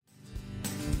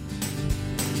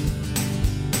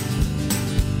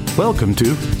Welcome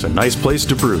to It's a Nice Place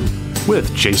to Brew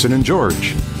with Jason and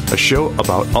George, a show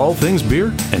about all things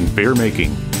beer and beer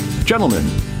making. Gentlemen,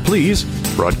 please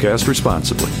broadcast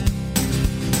responsibly.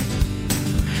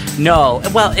 No,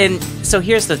 well, and so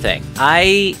here's the thing.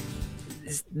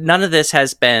 None of this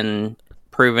has been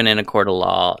proven in a court of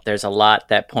law. There's a lot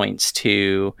that points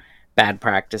to bad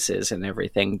practices and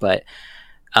everything, but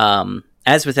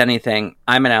as with anything,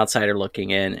 I'm an outsider looking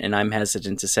in, and I'm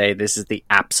hesitant to say this is the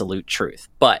absolute truth.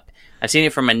 But I've seen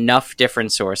it from enough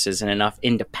different sources and enough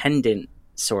independent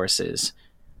sources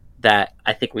that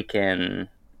I think we can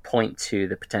point to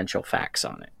the potential facts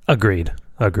on it. Agreed.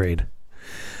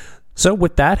 So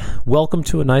with that, welcome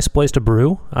to A Nice Place to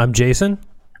Brew. I'm Jason.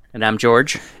 And I'm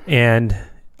George. And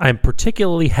I'm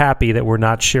particularly happy that we're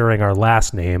not sharing our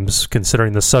last names,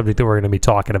 considering the subject that we're going to be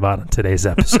talking about in today's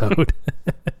episode.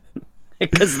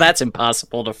 Because that's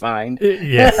impossible to find.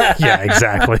 Yeah,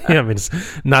 exactly. I mean, it's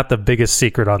not the biggest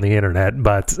secret on the internet,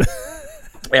 but...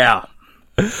 Yeah.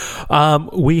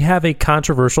 We have a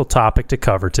controversial topic to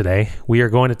cover today. We are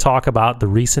going to talk about the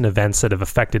recent events that have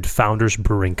affected Founders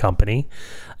Brewing Company,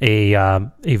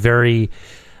 a very...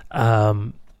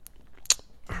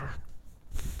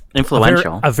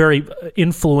 influential. A very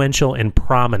influential and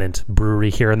prominent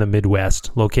brewery here in the Midwest,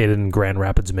 located in Grand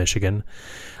Rapids, Michigan.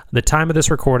 The time of this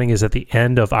recording is at the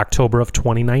end of October of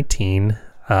 2019.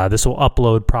 This will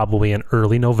upload probably in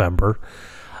early November.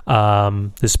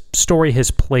 This story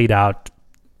has played out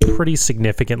pretty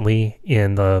significantly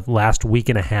in the last week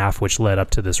and a half, which led up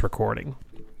to this recording.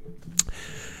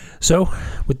 So,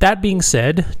 with that being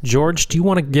said, George, do you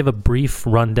want to give a brief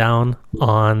rundown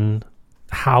on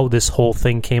how this whole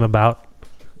thing came about?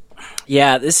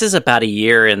 Yeah, this is about a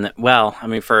year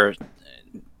for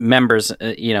members,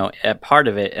 a part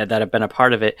of it that have been a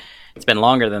part of it, it's been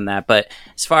longer than that. But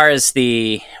as far as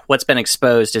what's been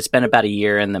exposed, it's been about a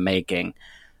year in the making.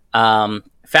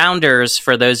 Founders,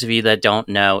 for those of you that don't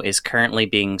know, is currently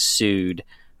being sued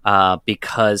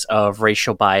because of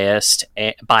racial bias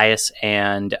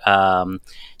and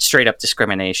straight up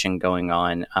discrimination going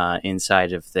on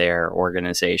inside of their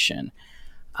organization.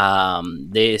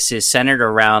 This is centered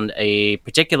around a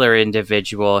particular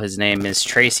individual. His name is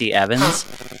Tracy Evans,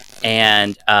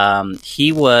 and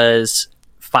he was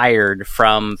fired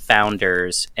from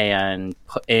Founders, and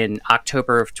in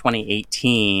October of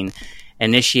 2018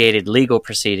 initiated legal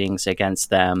proceedings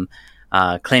against them,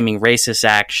 claiming racist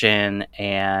action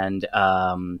and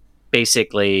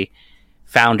basically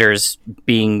Founders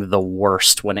being the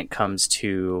worst when it comes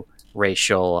to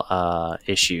racial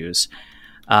issues.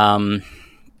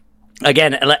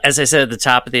 Again, as I said at the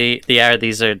top of the hour,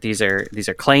 these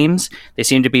are claims. They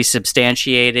seem to be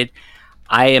substantiated.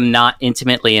 I am not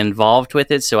intimately involved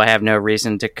with it, so I have no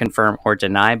reason to confirm or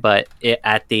deny. But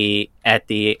at the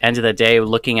end of the day,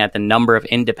 looking at the number of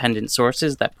independent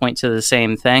sources that point to the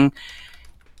same thing,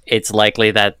 it's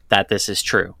likely that this is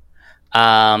true.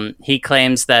 He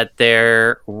claims that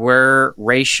there were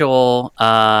racial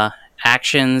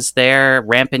actions there,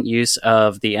 rampant use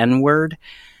of the N-word,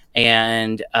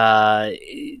 and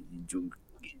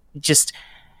just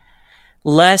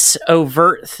less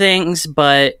overt things,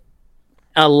 but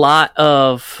a lot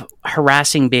of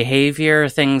harassing behavior.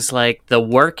 Things like the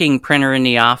working printer in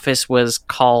the office was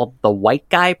called the white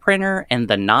guy printer, and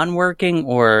the non-working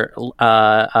or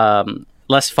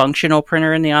less functional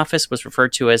printer in the office was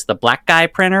referred to as the black guy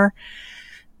printer.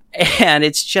 And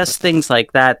it's just things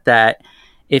like that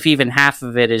if even half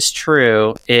of it is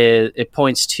true, it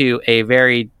points to a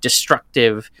very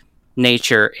destructive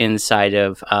nature inside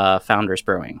of Founders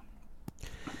Brewing.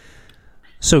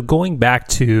 So going back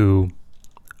to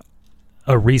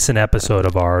a recent episode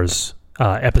of ours,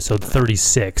 episode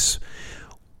 36,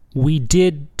 we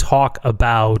did talk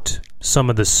about some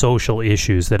of the social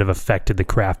issues that have affected the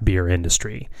craft beer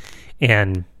industry.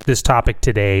 And this topic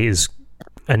today is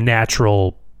a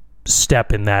natural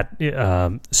step in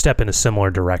a similar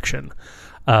direction.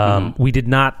 We did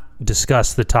not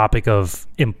discuss the topic of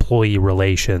employee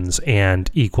relations and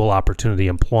equal opportunity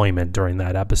employment during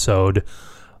that episode,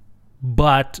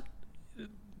 but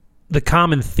the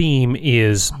common theme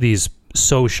is these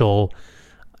social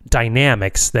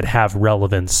dynamics that have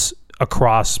relevance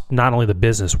across not only the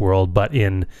business world, but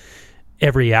in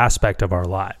every aspect of our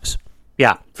lives.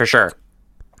 Yeah, for sure.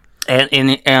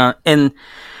 And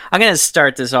I'm going to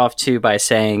start this off, too, by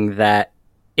saying that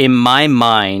in my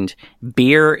mind,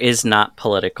 beer is not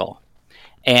political.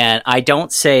 And I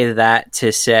don't say that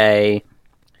to say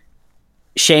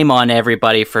shame on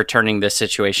everybody for turning this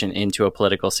situation into a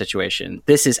political situation.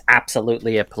 This is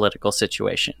absolutely a political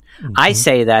situation. Mm-hmm. I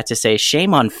say that to say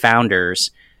shame on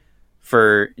Founders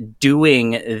for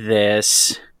doing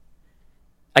this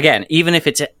again, even if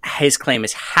his claim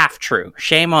is half true,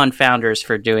 shame on founders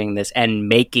for doing this and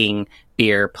making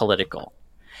beer political.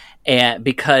 And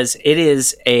because it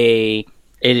is a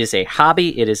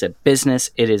hobby, it is a business,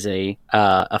 it is a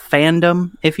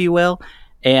fandom, if you will,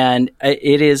 and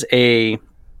it is a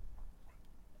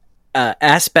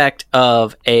aspect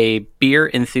of a beer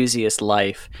enthusiast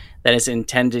life that is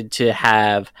intended to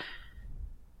have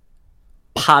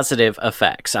positive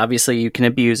effects. Obviously, you can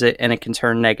abuse it and it can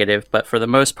turn negative, but for the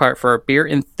most part, for a beer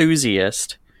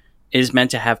enthusiast, it is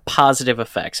meant to have positive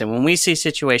effects. And when we see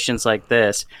situations like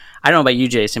this, I don't know about you,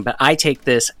 Jason, but I take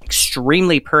this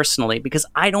extremely personally because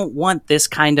I don't want this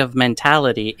kind of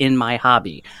mentality in my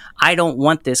hobby. I don't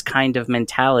want this kind of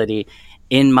mentality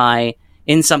in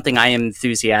something I am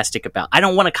enthusiastic about. I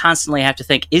don't want to constantly have to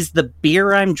think, is the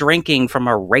beer I'm drinking from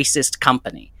a racist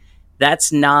company?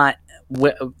 That's not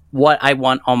what I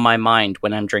want on my mind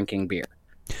when I'm drinking beer.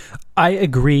 I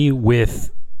agree with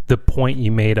the point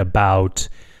you made about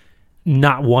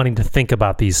not wanting to think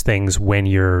about these things when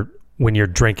you're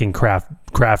drinking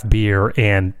craft beer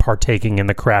and partaking in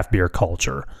the craft beer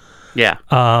culture. Yeah.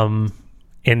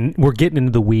 And we're getting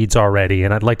into the weeds already,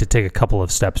 and I'd like to take a couple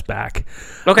of steps back.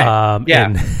 Okay. Yeah.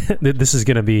 And this is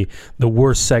going to be the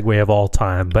worst segue of all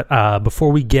time. But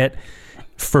before we get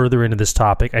further into this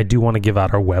topic, I do want to give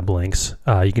out our web links.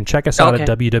 You can check us out at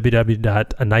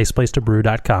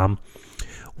www.aniceplacetobrew.com.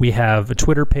 We have a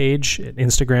Twitter page, an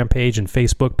Instagram page, and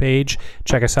Facebook page.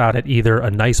 Check us out at either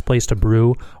A Nice Place to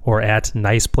Brew or at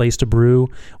Nice Place to Brew.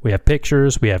 We have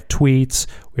pictures, we have tweets,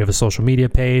 we have a social media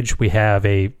page, we have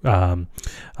a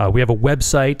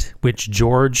website which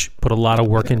George put a lot of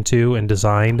work into and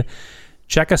designed.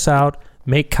 Check us out,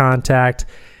 make contact.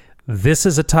 This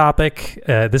is a topic.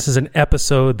 This is an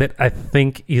episode that I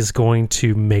think is going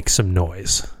to make some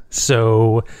noise.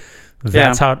 So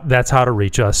that's how to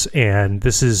reach us, and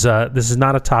this is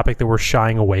not a topic that we're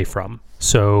shying away from.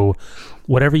 So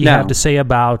whatever you have to say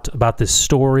about this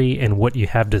story and what you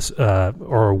have to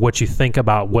or what you think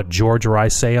about what George or I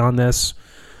say on this,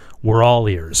 we're all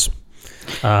ears.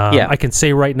 I can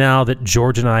say right now that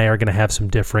George and I are going to have some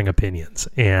differing opinions,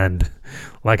 and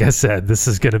like I said, this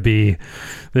is going to be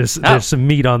there's some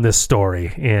meat on this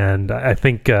story, and I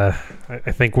think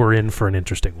we're in for an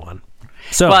interesting one.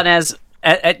 So, well,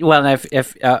 and I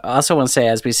also want to say,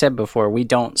 as we said before, we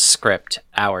don't script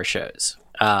our shows.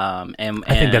 And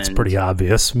I think that's pretty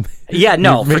obvious. Yeah,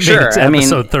 no, for sure. It's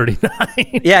episode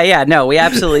 39. Yeah, no, we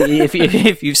absolutely.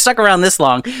 If you've stuck around this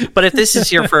long, but if this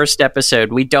is your first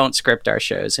episode, we don't script our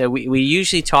shows. We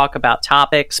usually talk about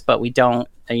topics, but we don't,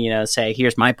 say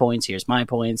here's my points.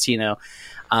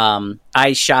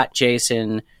 I shot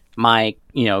Jason my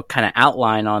kind of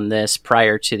outline on this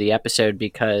prior to the episode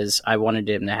because I wanted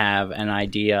him to have an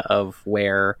idea of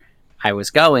where I was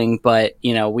going, but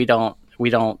we don't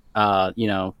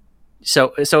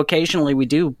so occasionally we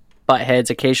do butt heads,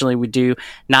 occasionally we do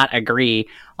not agree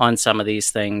on some of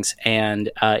these things,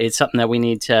 and it's something that we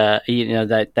need to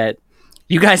that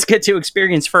you guys get to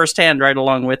experience firsthand right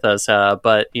along with us,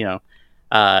 but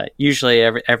usually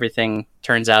everything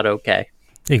turns out okay.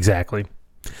 Exactly.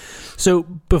 So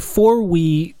before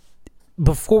we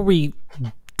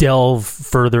delve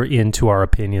further into our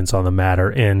opinions on the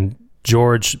matter, and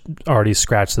George already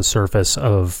scratched the surface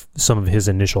of some of his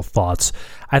initial thoughts,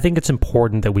 I think it's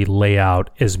important that we lay out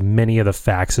as many of the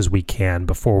facts as we can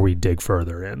before we dig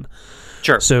further in.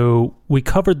 Sure. So we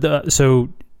covered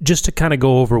just to kind of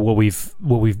go over what we've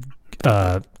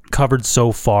covered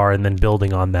so far, and then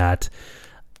building on that,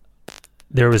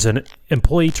 there was an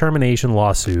employee termination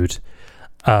lawsuit,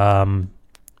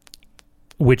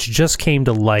 which just came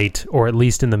to light, or at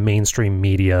least in the mainstream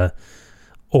media,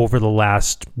 over the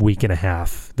last week and a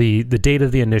half. The date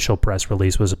of the initial press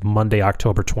release was Monday,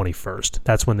 October 21st.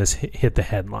 That's when this hit the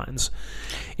headlines.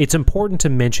 It's important to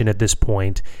mention at this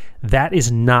point, that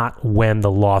is not when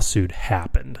the lawsuit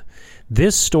happened.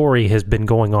 This story has been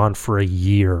going on for a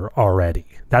year already.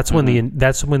 That's when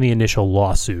the initial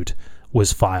lawsuit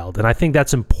was filed. And I think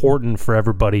that's important for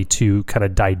everybody to kind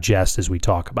of digest as we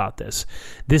talk about this.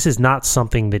 This is not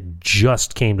something that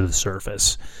just came to the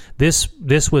surface. This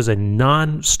was a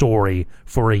non-story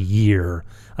for a year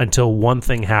until one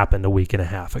thing happened a week and a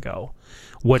half ago.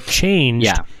 What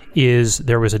changed is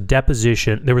there was a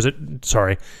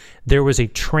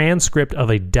transcript of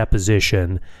a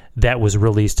deposition that was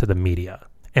released to the media.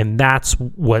 And that's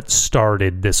what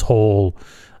started this whole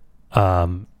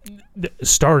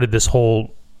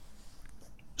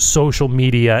social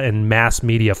media and mass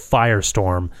media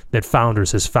firestorm that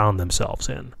Founders has found themselves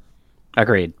in.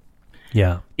 Agreed.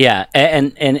 Yeah,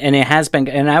 and it has been,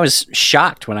 and I was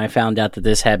shocked when I found out that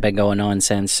this had been going on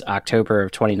since October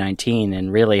of 2019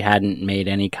 and really hadn't made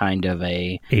any kind of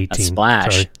a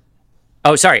splash. Sorry.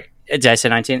 Oh, sorry, did I say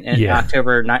 19? Yeah.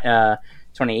 October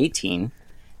 2018,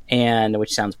 and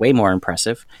which sounds way more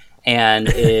impressive, and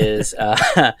is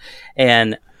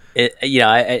and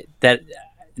it, that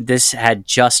this had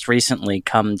just recently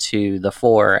come to the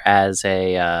fore as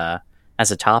a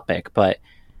topic, but.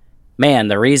 Man,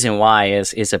 the reason why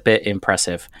is a bit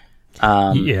impressive.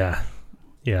 Yeah.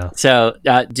 So,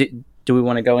 do we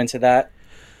want to go into that?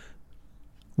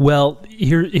 Well,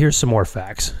 here's some more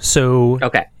facts. So,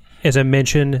 Okay. As I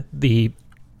mentioned, the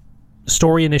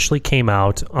story initially came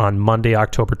out on Monday,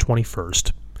 October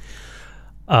 21st,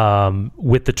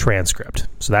 with the transcript.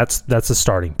 So that's the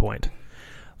starting point.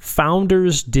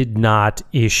 Founders did not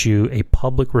issue a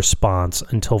public response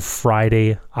until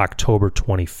Friday, October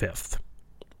 25th.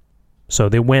 So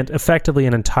they went effectively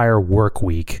an entire work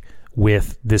week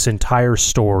with this entire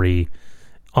story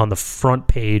on the front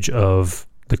page of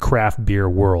the craft beer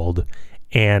world.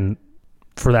 And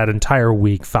for that entire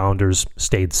week, founders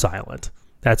stayed silent.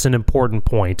 That's an important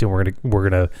point, and we're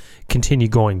gonna continue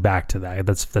going back to that.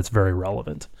 That's very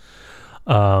relevant.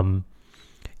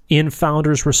 In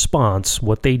founders' response,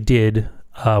 what they did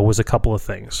was a couple of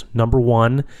things. Number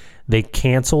one, they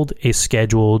canceled a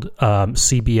scheduled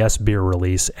CBS beer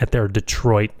release at their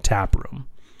Detroit tap room.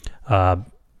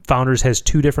 Founders has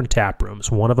two different tap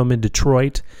rooms, one of them in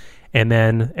Detroit and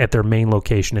then at their main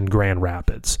location in Grand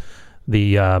Rapids.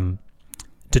 The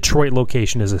Detroit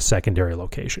location is a secondary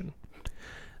location.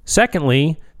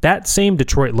 Secondly, that same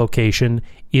Detroit location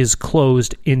is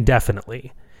closed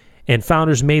indefinitely, and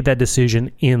founders made that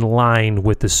decision in line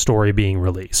with the story being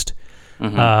released.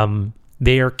 Mm-hmm.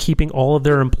 They are keeping all of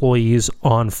their employees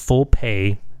on full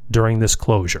pay during this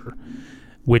closure,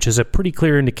 which is a pretty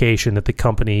clear indication that the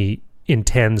company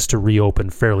intends to reopen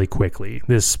fairly quickly.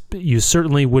 You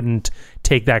certainly wouldn't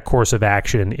take that course of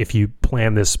action if you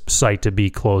plan this site to be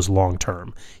closed long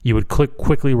term. You would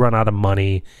quickly run out of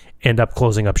money, end up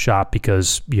closing up shop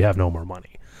because you have no more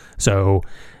money. So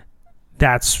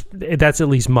that's at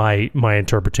least my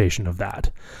interpretation of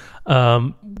that.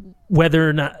 Whether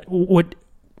or not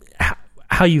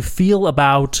how you feel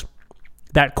about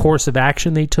that course of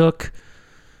action they took.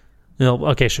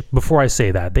 Okay, before I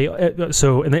say that,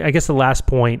 I guess the last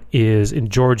point is,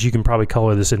 and George, you can probably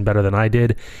color this in better than I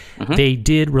did. Mm-hmm. They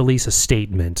did release a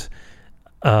statement,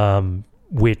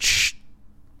 which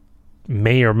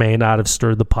may or may not have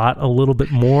stirred the pot a little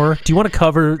bit more. Do you want to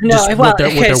cover what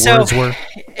their words were?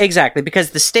 Exactly,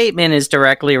 because the statement is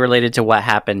directly related to what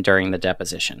happened during the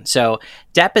deposition. So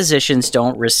depositions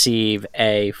don't receive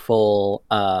a full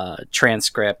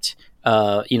transcript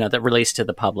that release to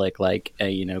the public like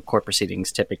court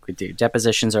proceedings typically do.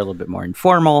 Depositions are a little bit more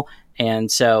informal,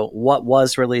 and so what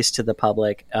was released to the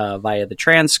public via the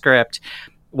transcript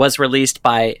was released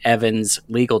by Evan's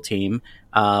legal team.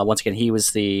 Once again, he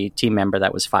was the team member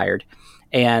that was fired,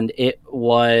 and it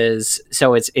was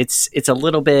it's a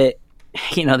little bit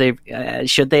they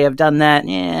should they have done that?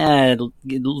 Yeah,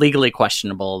 legally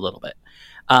questionable a little bit,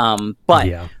 but.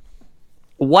 Yeah.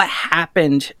 What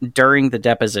happened during the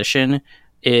deposition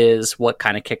is what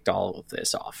kind of kicked all of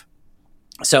this off.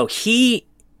 So he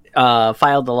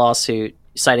filed the lawsuit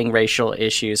citing racial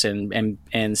issues and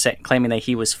claiming that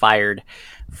he was fired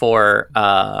for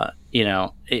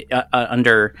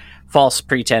under false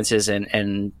pretenses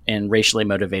and racially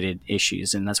motivated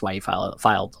issues, and that's why he filed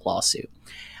the lawsuit.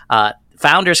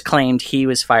 Founders claimed he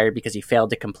was fired because he failed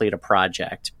to complete a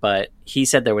project, but he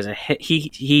said there was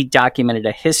he documented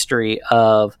a history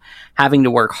of having to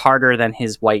work harder than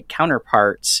his white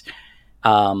counterparts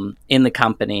in the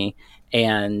company,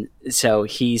 and so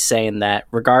he's saying that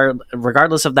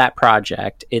regardless of that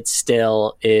project, it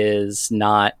still is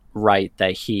not right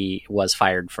that he was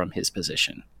fired from his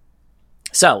position.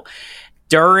 So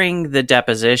during the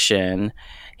deposition,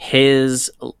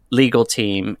 his legal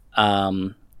team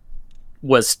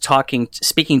was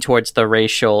speaking towards the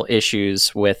racial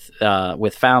issues with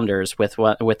founders,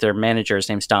 with their manager. His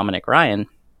name's Dominic Ryan,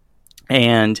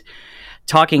 and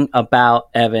talking about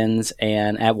Evans,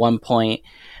 and at one point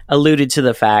alluded to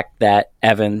the fact that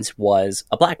Evans was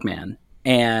a black man.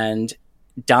 And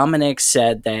Dominic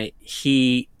said that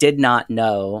he did not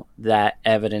know that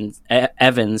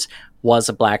Evans was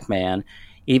a black man,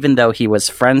 even though he was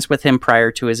friends with him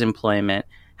prior to his employment,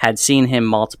 had seen him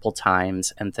multiple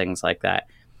times and things like that.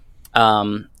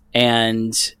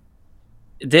 And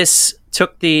this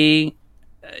took the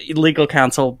legal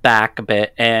counsel back a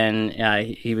bit, and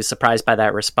he was surprised by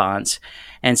that response.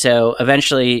 And so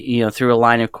eventually, through a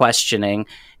line of questioning,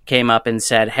 came up and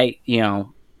said, hey,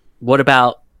 what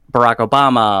about Barack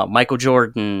Obama, Michael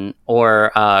Jordan,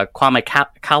 or Kwame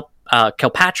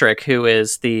Kilpatrick, who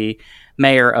is the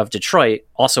mayor of Detroit,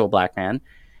 also a black man.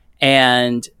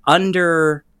 And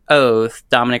under oath,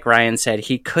 Dominic Ryan said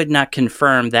he could not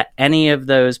confirm that any of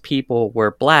those people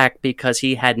were black because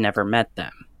he had never met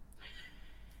them.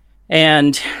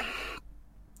 And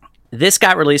this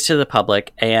got released to the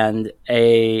public, and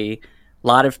a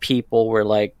lot of people were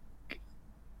like,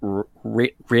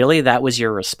 really? That was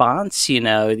your response?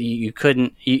 You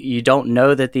couldn't, you don't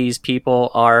know that these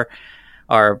people are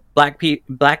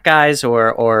black guys,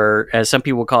 or as some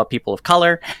people call it, people of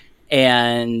color,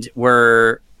 and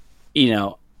were,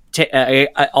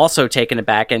 also taken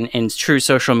aback, and in true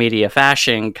social media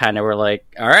fashion, kind of were like,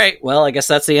 all right, well, I guess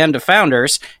that's the end of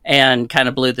Founders, and kind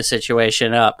of blew the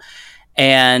situation up.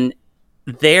 And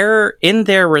in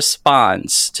their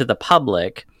response to the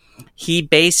public, he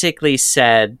basically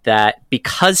said that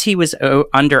because he was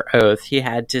under oath, he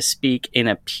had to speak in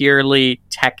a purely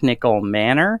technical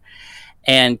manner,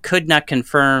 and could not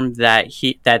confirm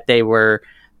that they were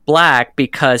black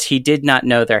because he did not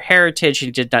know their heritage,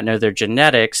 he did not know their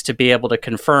genetics to be able to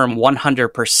confirm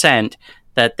 100%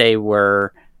 that they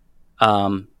were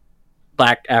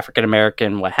black, African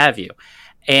American, what have you.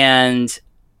 And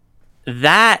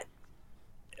that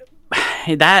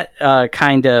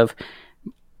kind of,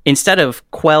 instead of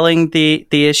quelling the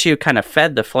issue, kind of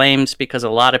fed the flames, because a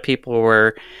lot of people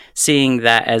were seeing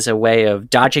that as a way of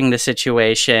dodging the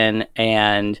situation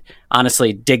and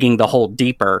honestly digging the hole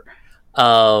deeper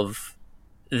of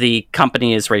the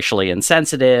company is racially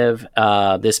insensitive,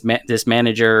 this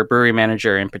manager, brewery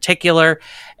manager in particular,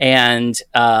 and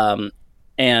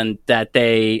that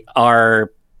they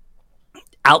are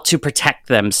out to protect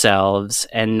themselves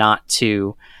and not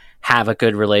to have a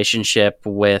good relationship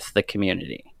with the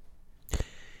community.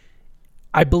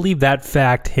 I believe that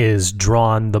fact has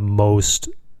drawn the most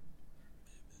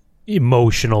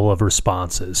emotional of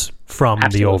responses from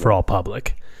Absolutely. The overall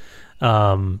public,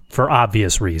 for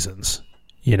obvious reasons.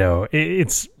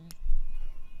 It's.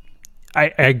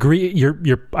 I agree.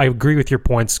 I agree with your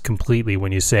points completely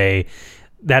when you say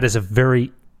that is a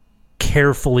very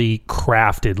carefully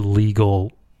crafted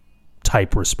legal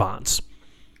type response.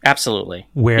 Absolutely.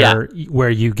 Where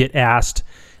you get asked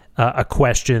a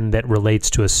question that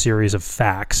relates to a series of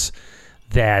facts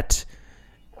that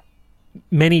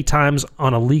many times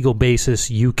on a legal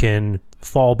basis you can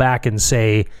fall back and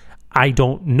say, I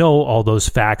don't know all those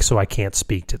facts, so I can't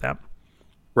speak to them.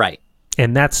 Right.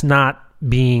 And that's not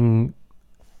being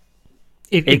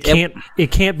it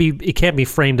can't be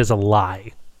framed as a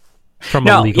lie from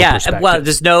a legal perspective. Well,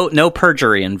 there's no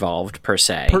perjury involved per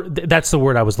se. That's the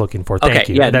word I was looking for. Thank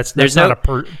you. Yeah, that's not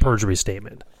a perjury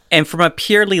statement. And from a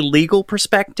purely legal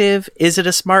perspective, is it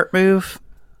a smart move?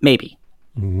 Maybe.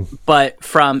 Mm-hmm. But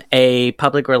from a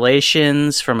public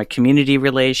relations, from a community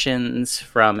relations,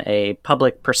 from a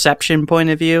public perception point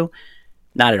of view,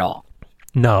 not at all.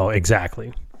 No,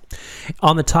 exactly.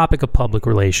 On the topic of public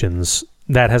relations,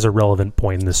 that has a relevant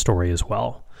point in this story as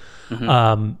well.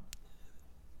 Mm-hmm.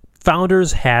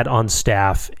 Founders had on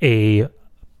staff a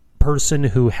person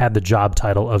who had the job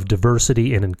title of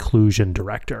Diversity and Inclusion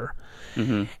Director,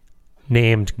 mm-hmm.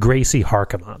 named Gracie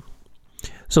Harkema.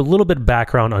 So a little bit of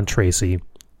background on Gracie.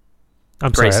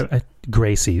 I'm sorry, I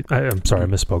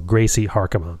misspoke. Gracie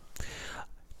Harkema.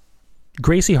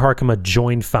 Gracie Harkema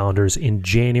joined Founders in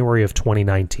January of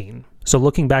 2019. So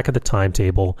looking back at the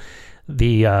timetable,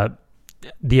 the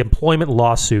employment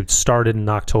lawsuit started in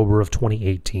October of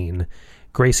 2018.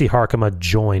 Gracie Harkema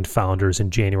joined Founders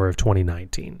in January of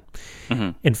 2019. Mm-hmm.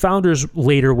 And Founders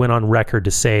later went on record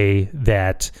to say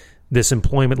that this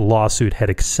employment lawsuit had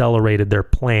accelerated their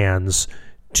plans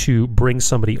to bring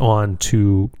somebody on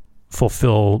to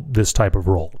fulfill this type of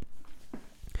role.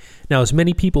 Now, as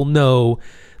many people know,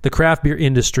 the craft beer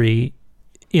industry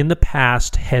in the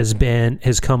past has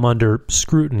come under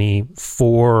scrutiny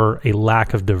for a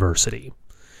lack of diversity.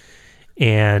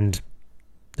 And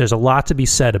there's a lot to be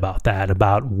said about that,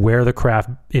 about where the craft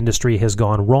industry has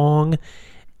gone wrong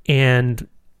and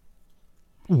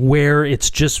where it's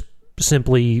just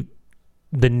simply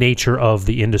the nature of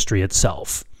the industry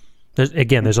itself.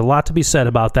 There's a lot to be said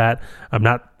about that. I'm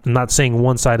not saying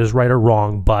one side is right or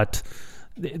wrong, but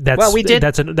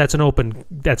that's an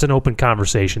open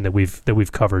conversation that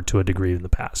we've covered to a degree in the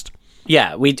past.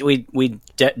 Yeah, we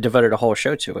devoted a whole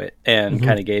show to it and mm-hmm.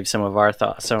 kind of gave some of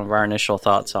our initial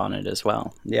thoughts on it as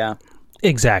well. Yeah,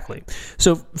 exactly.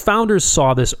 So Founders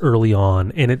saw this early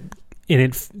on, and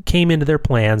it came into their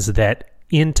plans that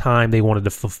in time they wanted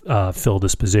to fill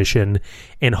this position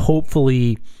and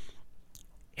hopefully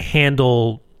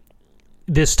handle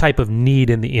this type of need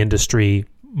in the industry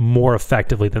more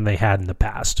effectively than they had in the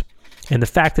past. And the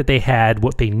fact that they had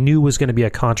what they knew was going to be a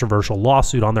controversial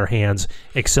lawsuit on their hands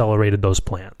accelerated those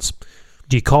plans.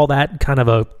 Do you call that kind of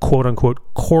a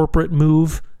quote-unquote corporate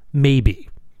move? Maybe.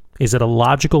 Is it a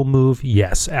logical move?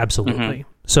 Yes, absolutely. Mm-hmm.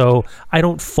 So I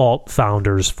don't fault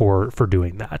Founders for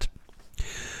doing that.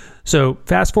 So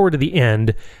fast forward to the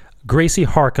end, Gracie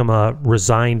Harkema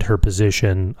resigned her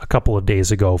position a couple of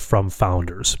days ago from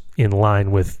Founders in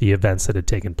line with the events that had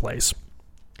taken place.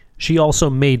 She also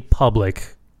made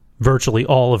public virtually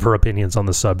all of her opinions on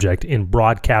the subject in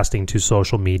broadcasting to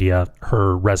social media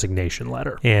her resignation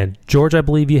letter. And George, I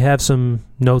believe you have some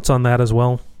notes on that as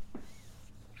well.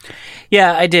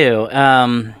 Yeah, I do.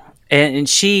 And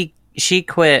she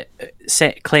quit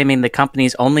claiming the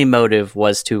company's only motive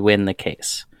was to win the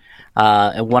case.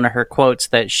 And one of her quotes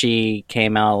that she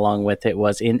came out along with it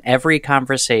was, "In every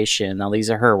conversation," now these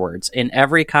are her words, "in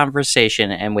every conversation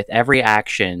and with every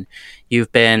action,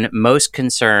 you've been most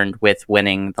concerned with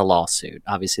winning the lawsuit."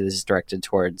 Obviously, this is directed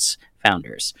towards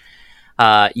Founders.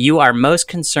 "You are most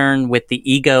concerned with the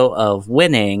ego of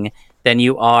winning than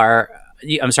you are."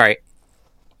 I'm sorry.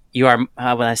 You are,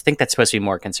 well, I think that's supposed to be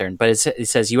more concerned, but it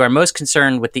says, "You are most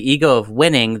concerned with the ego of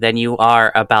winning than you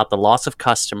are about the loss of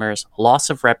customers, loss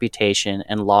of reputation,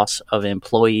 and loss of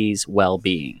employees'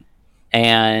 well-being."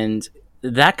 And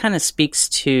that kind of speaks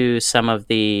to some of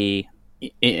the,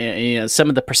 some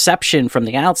of the perception from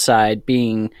the outside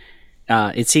being,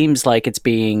 it seems like it's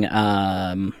being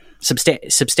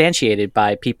substantiated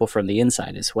by people from the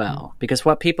inside as well. Because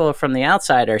what people from the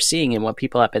outside are seeing and what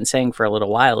people have been saying for a little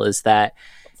while is that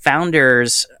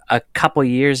Founders a couple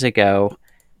years ago,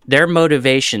 their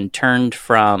motivation turned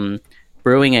from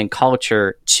brewing and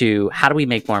culture to how do we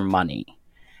make more money?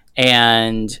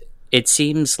 And it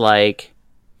seems like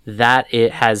that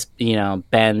it has,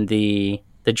 been the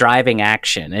driving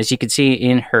action. As you can see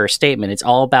in her statement, it's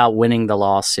all about winning the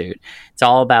lawsuit. It's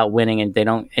all about winning, and they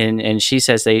don't. And she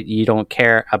says you don't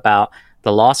care about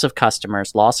the loss of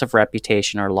customers, loss of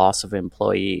reputation, or loss of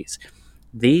employees.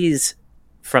 These,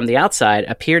 from the outside,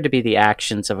 appear to be the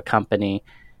actions of a company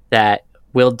that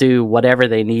will do whatever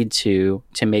they need to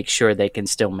make sure they can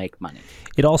still make money.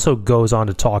 It also goes on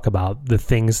to talk about the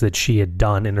things that she had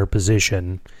done in her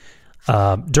position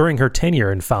during her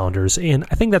tenure in Founders, and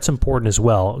I think that's important as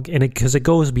well, and because it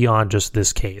goes beyond just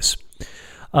this case.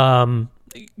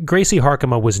 Gracie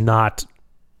Harkema was not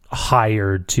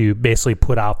hired to basically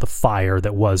put out the fire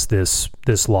that was this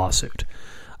lawsuit.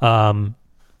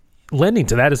 Lending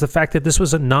to that is the fact that this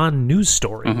was a non-news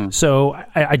story. Mm-hmm. So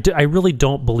I really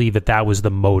don't believe that was the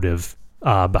motive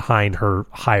behind her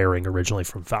hiring originally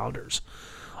from Founders,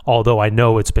 although I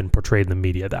know it's been portrayed in the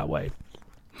media that way.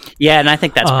 Yeah, and I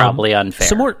think that's probably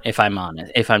unfair, if I'm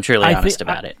honest, if I'm truly honest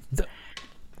about it.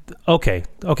 Okay,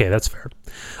 that's fair.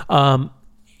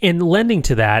 In lending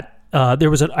to that,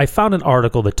 I found an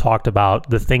article that talked about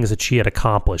the things that she had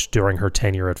accomplished during her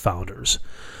tenure at Founders.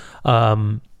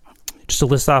 Just to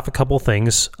list off a couple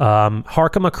things,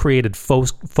 Harkema created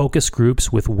focus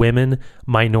groups with women,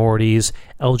 minorities,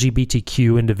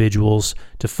 LGBTQ individuals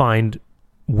to find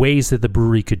ways that the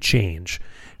brewery could change.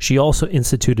 She also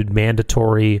instituted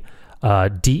mandatory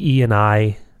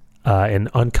DE&I and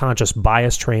unconscious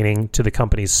bias training to the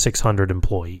company's 600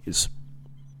 employees.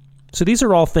 So these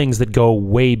are all things that go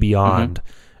way beyond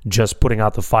just putting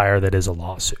out the fire that is a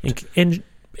lawsuit. And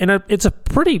it's a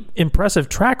pretty impressive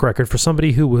track record for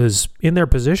somebody who was in their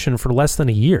position for less than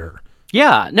a year.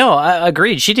 Yeah, no, I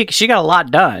agreed. She got a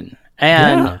lot done,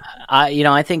 and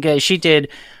I think she did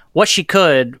what she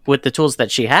could with the tools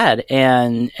that she had,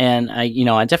 and I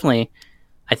definitely,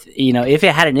 if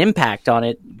it had an impact on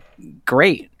it,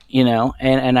 great,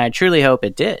 and I truly hope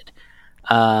it did.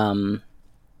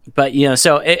 But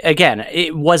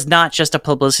it was not just a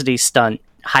publicity stunt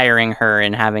hiring her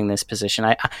and having this position.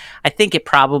 I think it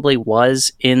probably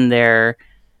was in their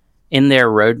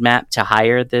roadmap to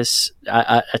hire this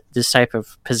type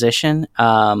of position.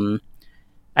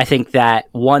 I think that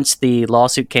once the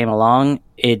lawsuit came along,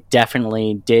 it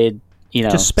definitely did,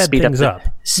 just sped things up.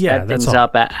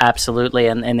 Absolutely,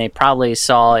 and they probably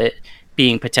saw it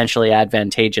being potentially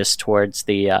advantageous towards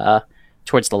the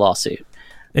lawsuit.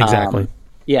 Exactly.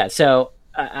 So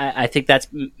I think that's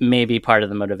maybe part of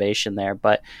the motivation there,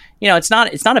 but it's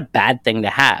not a bad thing to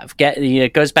have.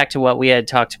 It goes back to what we had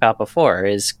talked about before: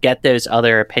 is get those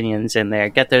other opinions in there,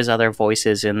 get those other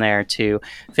voices in there to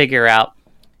figure out,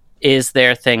 is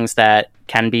there things that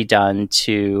can be done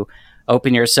to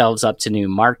open yourselves up to new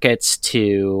markets,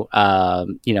 to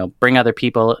bring other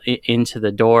people into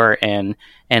the door and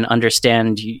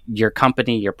understand your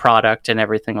company, your product, and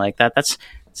everything like that. That's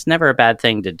it's never a bad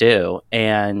thing to do.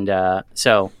 And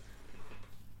so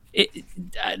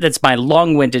that's my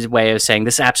long-winded way of saying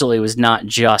this absolutely was not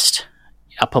just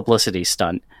a publicity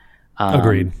stunt.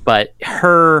 Agreed. But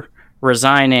her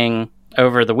resigning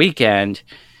over the weekend,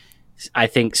 I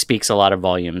think, speaks a lot of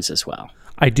volumes as well.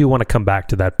 I do want to come back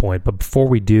to that point, but before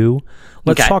we do,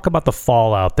 let's talk about the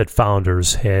fallout that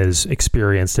Founders has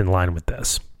experienced in line with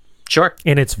this. Sure.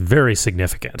 And it's very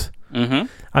significant. Mm-hmm.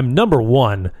 I'm number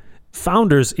one.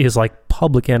 Founders is like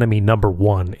public enemy number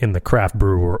one in the craft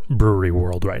brewery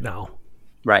world right now.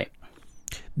 Right.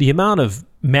 The amount of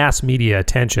mass media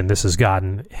attention this has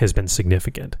gotten has been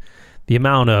significant. The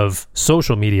amount of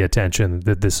social media attention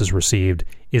that this has received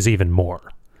is even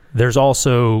more. There's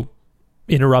also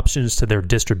interruptions to their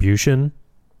distribution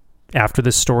after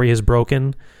this story has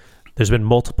broken. There's been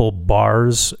multiple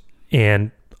bars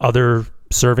and other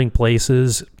serving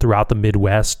places throughout the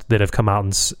Midwest that have come out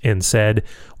and said,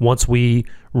 once we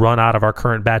run out of our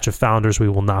current batch of Founders, we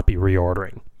will not be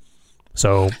reordering.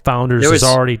 So Founders has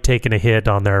already taken a hit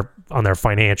on their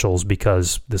financials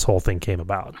because this whole thing came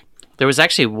about. There was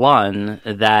actually one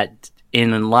that,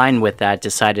 in line with that,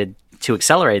 decided to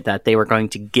accelerate that. They were going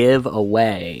to give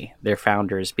away their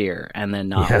Founders beer and then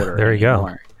not order there you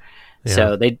anymore. go. Yeah.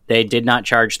 So they did not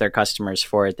charge their customers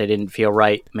for it. They didn't feel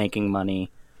right making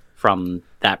money from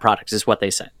that product, is what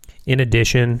they said. In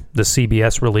addition, the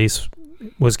CBS release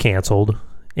was canceled,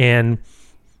 and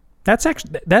that's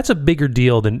a bigger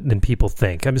deal than people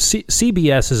think. I mean,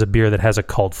 CBS is a beer that has a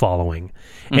cult following,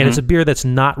 and it's a beer that's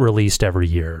not released every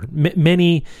year.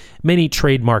 Many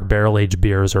trademark barrel-aged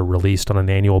beers are released on an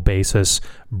annual basis,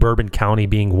 Bourbon County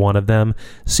being one of them.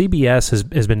 CBS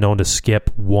has been known to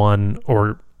skip one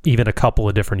or even a couple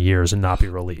of different years and not be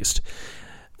released.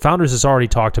 Founders has already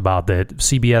talked about that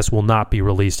CBS will not be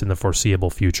released in the foreseeable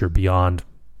future beyond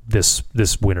this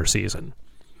winter season.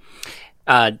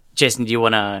 Jason, do you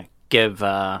want to give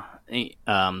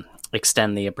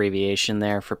extend the abbreviation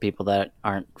there for people that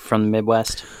aren't from the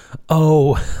Midwest?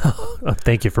 Oh,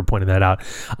 thank you for pointing that out.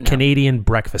 No. Canadian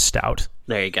Breakfast Stout.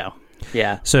 There you go.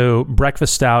 Yeah. So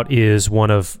Breakfast Stout is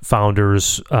one of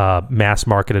Founders'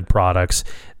 mass-marketed products.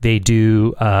 They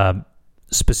do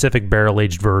specific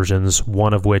barrel-aged versions,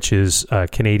 one of which is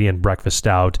Canadian Breakfast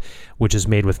Stout, which is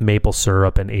made with maple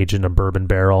syrup and aged in a bourbon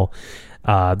barrel.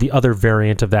 The other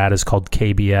variant of that is called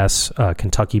KBS,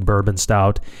 Kentucky Bourbon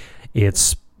Stout.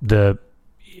 It's the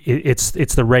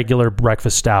regular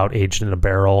Breakfast Stout aged in a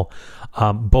barrel.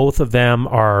 Both of them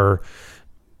are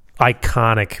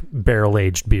iconic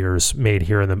barrel-aged beers made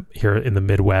here in the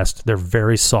Midwest. They're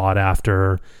very sought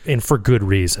after, and for good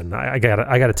reason. I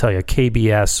gotta tell you,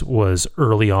 KBS was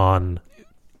early on.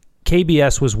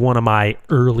 KBS was one of my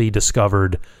early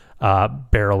discovered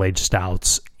barrel-aged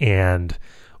stouts, and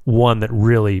one that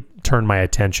really turned my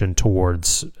attention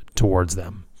towards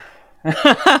them.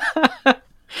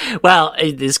 Well,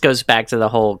 this goes back to the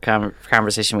whole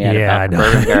conversation we had about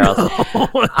bourbon barrels.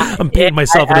 I'm painting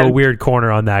myself into a weird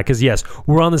corner on that because, yes,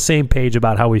 we're on the same page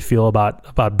about how we feel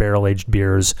about barrel-aged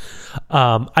beers.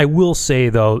 I will say,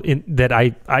 though, that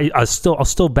I'll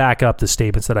still back up the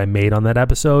statements that I made on that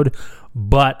episode.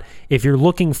 But if you're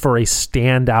looking for a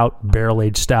standout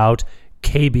barrel-aged stout,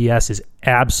 KBS is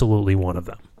absolutely one of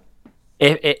them.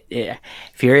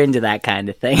 If you're into that kind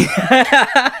of thing,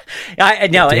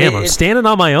 I'm standing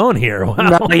on my own here. Wow.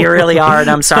 No, you really are, and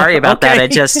I'm sorry about that. It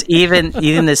just even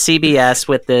the CBS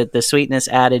with the sweetness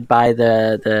added by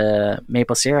the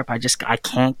maple syrup, I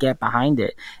can't get behind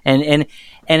it, and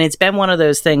it's been one of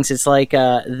those things. It's like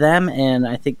them and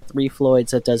I think Three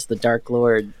Floyds that does the Dark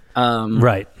Lord,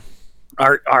 right,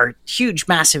 are huge,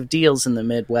 massive deals in the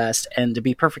Midwest. And to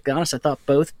be perfectly honest, I thought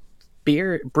both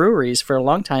breweries for a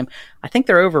long time, I think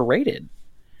they're overrated.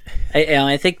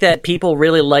 I think that people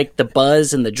really like the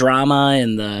buzz and the drama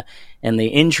and the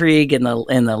intrigue and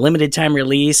the limited time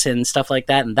release and stuff like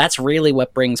that, and that's really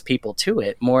what brings people to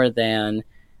it more than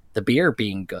the beer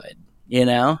being good, you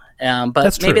know.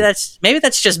 But maybe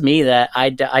that's just me, that I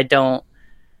don't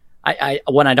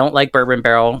like bourbon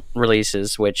barrel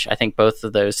releases, which I think both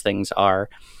of those things are,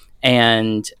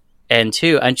 and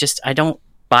two, I don't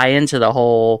buy into the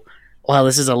whole, well,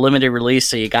 this is a limited release,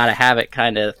 so you got to have it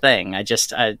kind of thing. I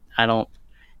don't,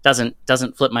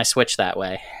 doesn't flip my switch that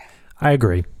way. I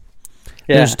agree.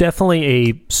 Yeah. There's definitely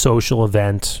a social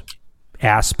event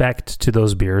aspect to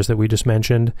those beers that we just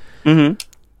mentioned. Mm-hmm.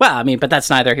 Well, I mean, but that's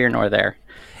neither here nor there,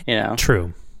 you know.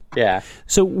 True. Yeah.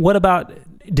 So what about,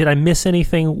 did I miss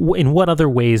anything? In what other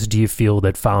ways do you feel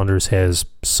that Founders has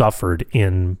suffered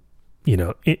in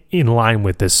line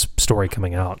with this story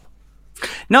coming out?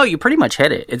 No, you pretty much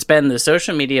hit it. It's been the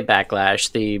social media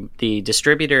backlash, the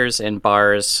distributors and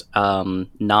bars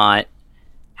not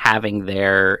having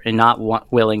their and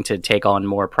not willing to take on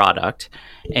more product,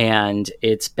 and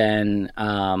it's been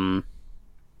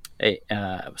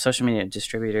social media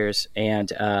distributors,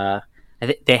 and I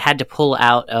think they had to pull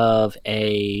out of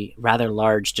a rather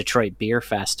large Detroit beer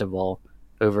festival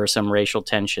over some racial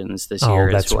tensions this year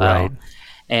as well. Right.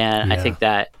 And I think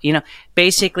that,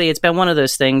 basically it's been one of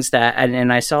those things that,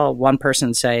 and I saw one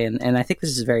person say, and I think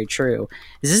this is very true,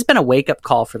 this has been a wake-up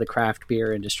call for the craft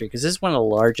beer industry, because this is one of the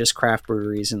largest craft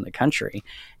breweries in the country.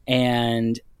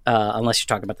 And unless you're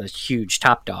talking about the huge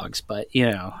top dogs, but,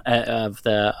 of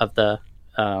the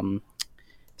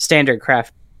standard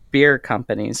craft beer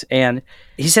companies. And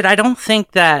he said, I don't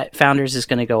think that Founders is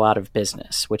going to go out of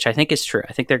business, which I think is true.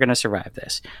 I think they're going to survive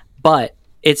this. But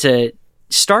it's a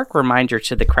stark reminder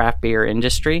to the craft beer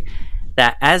industry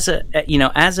that as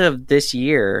of this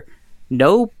year,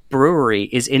 no brewery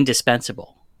is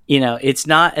indispensable. It's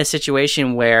not a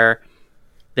situation where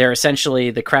they're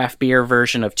essentially the craft beer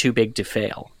version of Too Big to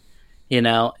Fail.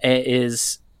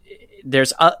 There's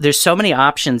so many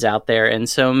options out there and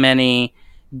so many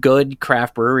good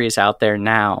craft breweries out there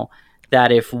now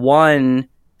that if one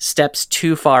steps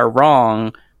too far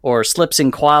wrong or slips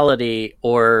in quality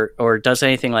or does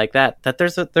anything like that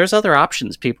there's other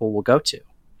options people will go to.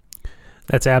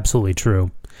 That's absolutely true.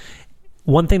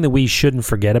 One thing that we shouldn't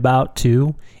forget about,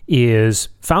 too, is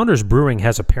Founders Brewing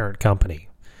has a parent company.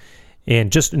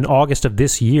 And just in August of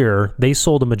this year, they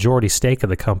sold a majority stake of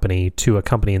the company to a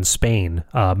company in Spain,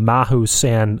 Mahu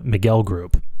San Miguel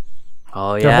Group.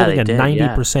 Oh, yeah, they're holding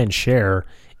a 90% share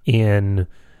in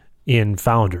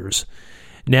Founders.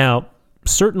 Now,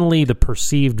 certainly the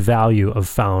perceived value of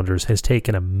Founders has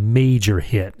taken a major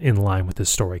hit in line with this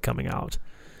story coming out.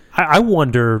 I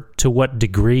wonder to what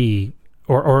degree,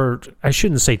 or I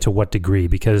shouldn't say to what degree,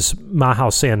 because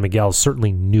Mahu San Miguel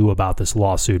certainly knew about this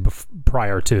lawsuit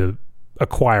prior to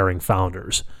acquiring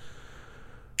Founders.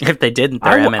 If they didn't,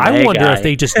 they're M&A I wonder guy. if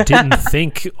they just didn't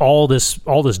think all this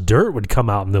dirt would come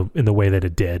out in the way that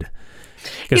it did.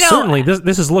 Because certainly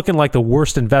this is looking like the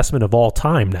worst investment of all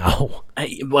time now.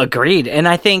 Agreed. And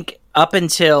I think up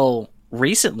until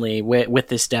recently with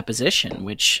this deposition,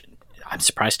 which I'm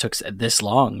surprised took this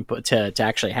long to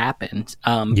actually happen.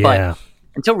 But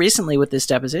until recently with this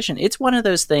deposition, it's one of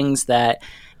those things that,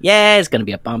 it's going to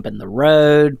be a bump in the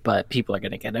road, but people are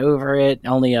going to get over it.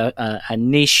 Only a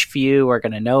niche few are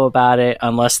going to know about it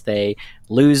unless they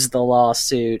lose the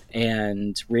lawsuit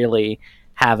and really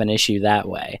have an issue that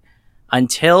way.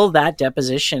 Until that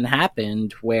deposition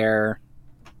happened where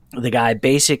the guy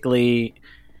basically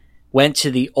went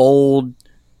to the old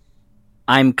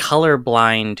I'm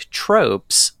colorblind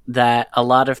tropes that a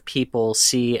lot of people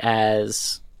see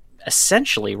as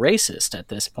essentially racist at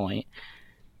this point,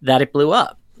 that it blew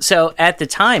up. So at the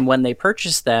time when they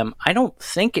purchased them, I don't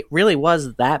think it really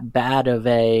was that bad of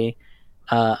a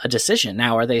decision.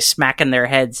 Now, are they smacking their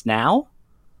heads now?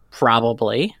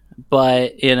 Probably.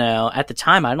 But, at the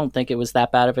time, I don't think it was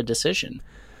that bad of a decision.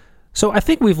 So I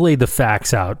think we've laid the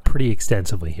facts out pretty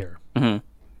extensively here. Mm-hmm.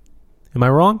 Am I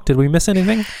wrong? Did we miss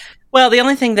anything? Well, the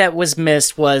only thing that was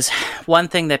missed was one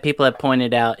thing that people have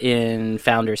pointed out in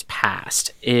Founders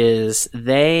past is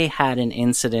they had an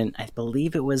incident, I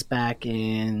believe it was back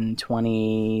in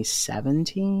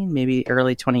 2017, maybe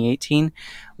early 2018,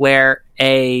 where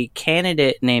a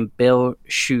candidate named Bill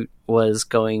Shute was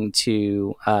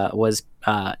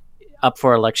up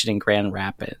for election in Grand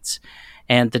Rapids.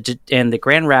 And the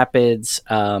Grand Rapids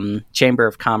Chamber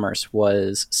of Commerce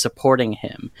was supporting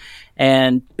him.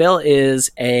 And Bill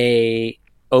is a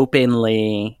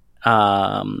openly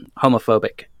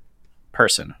homophobic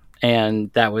person,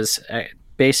 and that was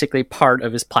basically part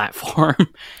of his platform. Do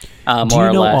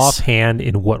you know offhand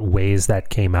in what ways that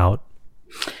came out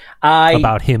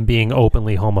about him being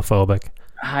openly homophobic?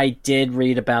 I did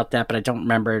read about that, but I don't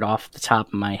remember it off the top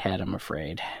of my head, I'm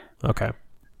afraid. Okay.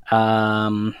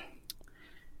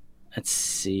 Let's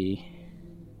see.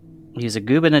 He's a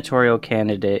gubernatorial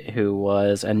candidate who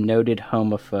was a noted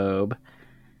homophobe.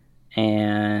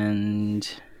 And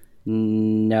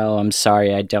no, I'm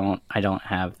sorry, I don't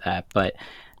have that. But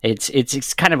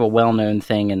it's kind of a well-known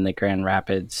thing in the Grand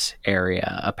Rapids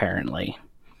area, apparently.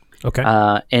 Okay.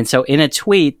 And so in a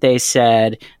tweet, they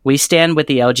said, "We stand with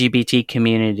the LGBT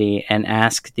community and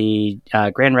ask the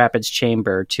Grand Rapids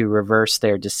Chamber to reverse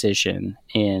their decision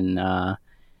in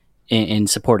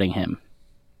supporting him."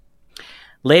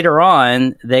 Later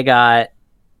on, they got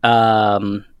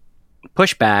pushback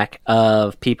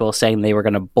of people saying they were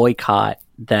going to boycott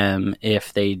them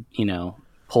if they,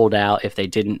 pulled out, if they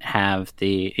didn't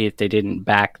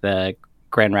back the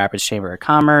Grand Rapids Chamber of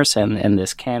Commerce and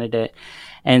this candidate.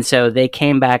 And so they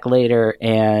came back later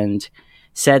and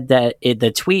said that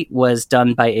the tweet was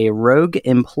done by a rogue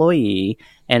employee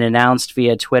and announced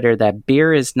via Twitter that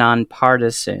beer is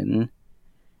nonpartisan.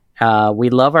 We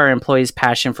love our employees'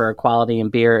 passion for equality in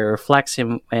beer. It reflects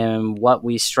in what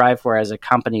we strive for as a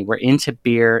company. We're into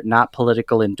beer, not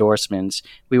political endorsements.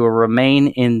 We will remain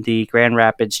in the Grand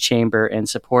Rapids Chamber and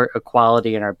support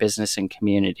equality in our business and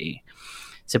community.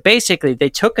 So basically, they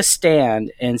took a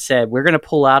stand and said, we're going to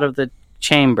pull out of the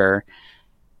chamber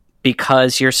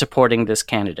because you're supporting this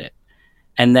candidate.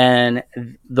 And then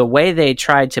the way they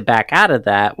tried to back out of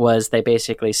that was they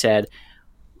basically said,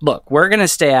 look, we're going to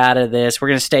stay out of this. We're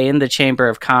going to stay in the Chamber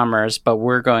of Commerce, but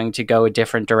we're going to go a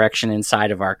different direction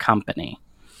inside of our company.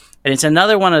 And it's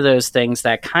another one of those things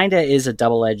that kind of is a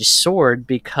double-edged sword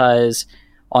because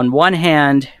on one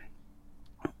hand,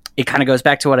 it kind of goes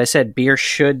back to what I said, beer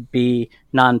should be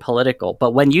non-political.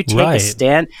 But when you take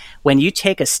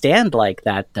a stand like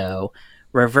that, though,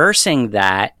 reversing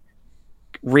that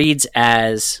reads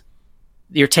as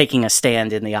you're taking a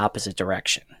stand in the opposite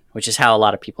direction, which is how a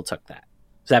lot of people took that.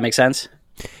 Does that make sense?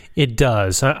 It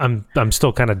does. I'm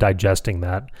still kind of digesting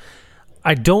that.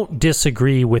 I don't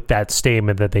disagree with that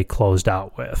statement that they closed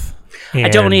out with. I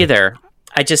don't either.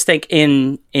 I just think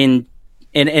in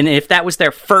if that was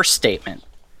their first statement,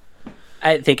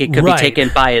 I think it could be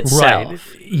taken by itself.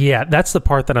 Right. Yeah, that's the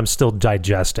part that I'm still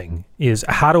digesting. Is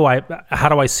how do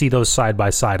I see those side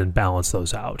by side and balance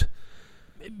those out?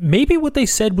 Maybe what they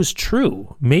said was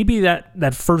true. Maybe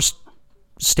that first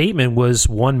statement was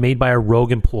one made by a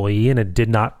rogue employee and it did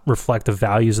not reflect the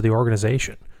values of the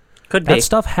organization. Could be. That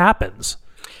stuff happens.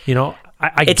 You know,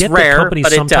 I it's get rare, that companies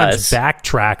but sometimes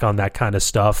backtrack on that kind of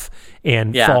stuff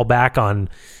and fall back on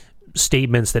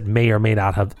statements that may or may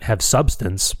not have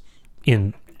substance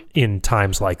in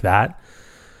times like that.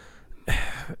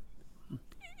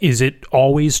 Is it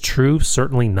always true?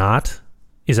 Certainly not.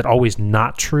 Is it always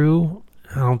not true?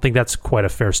 I don't think that's quite a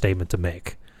fair statement to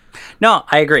make. No,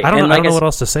 I agree. I don't know what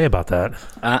else to say about that.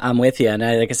 I'm with you. And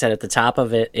like I said, at the top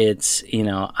of it, it's,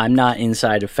 I'm not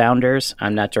inside of Founders.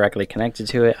 I'm not directly connected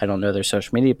to it. I don't know their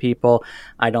social media people.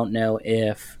 I don't know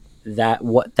if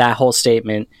that whole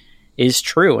statement is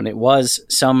true. And it was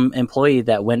some employee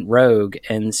that went rogue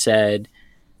and said,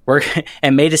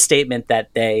 and made a statement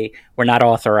that they were not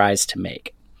authorized to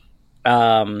make.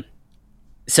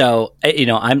 So,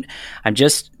 I'm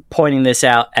just pointing this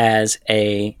out as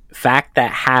a fact that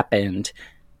happened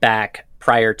back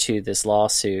prior to this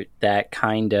lawsuit that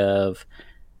kind of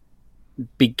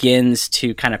begins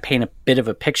to kind of paint a bit of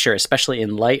a picture, especially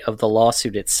in light of the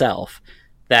lawsuit itself,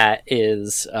 that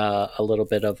is a little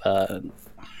bit of a,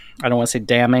 I don't want to say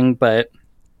damning, but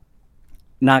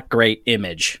not great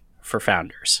image for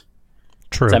Founders.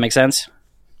 True. Does that make sense?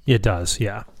 It does,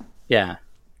 yeah. Yeah.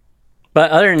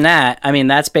 But other than that, I mean,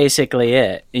 that's basically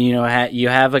it. You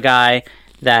have a guy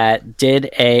that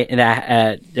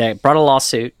that brought a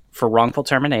lawsuit for wrongful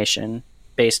termination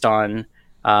based on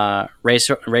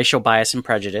racial bias and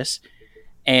prejudice,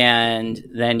 and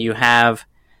then you have,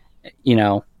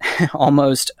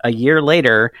 almost a year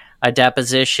later, a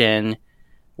deposition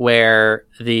where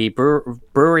the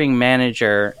brewing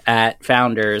manager at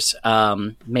Founders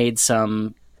made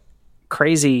some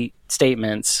crazy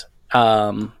statements.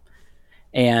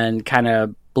 And kind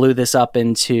of blew this up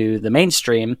into the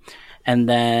mainstream. And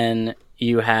then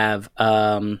you have,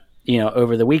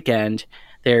 over the weekend,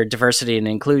 their diversity and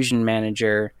inclusion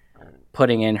manager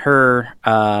putting in her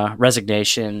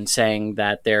resignation, saying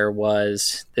that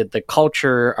the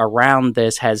culture around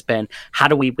this has been, how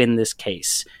do we win this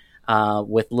case?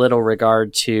 With little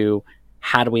regard to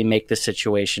how do we make the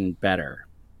situation better?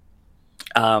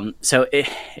 So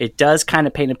it does kind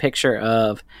of paint a picture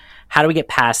of, how do we get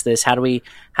past this? How do we,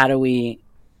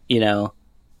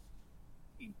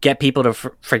 get people to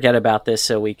forget about this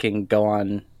so we can go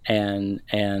on and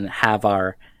have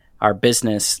our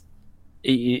business,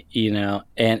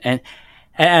 and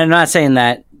I'm not saying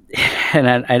that, and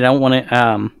I don't want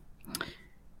to.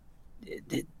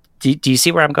 Do you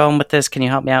see where I'm going with this? Can you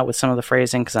help me out with some of the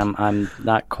phrasing? Because I'm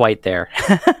not quite there.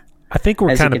 I think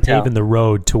we're kind of paving the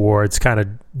road towards kind of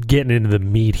getting into the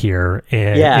meat here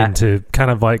and into kind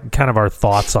of our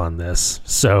thoughts on this.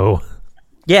 So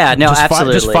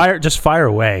absolutely. Just fire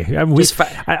away. I mean,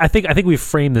 I think we've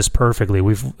framed this perfectly.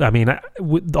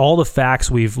 With all the facts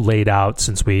we've laid out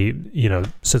since we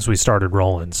started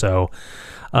rolling. So,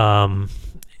 and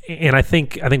I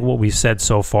think what we've said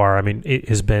so far, I mean, it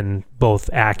has been both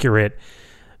accurate,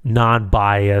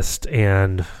 non-biased,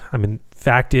 and I mean,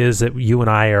 fact is that you and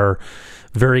I are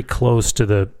very close to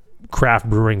the craft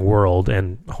brewing world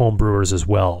and home brewers as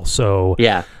well. So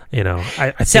yeah,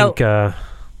 I think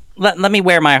let me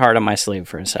wear my heart on my sleeve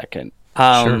for a second.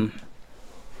 Sure.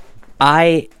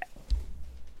 I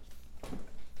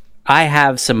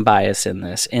have some bias in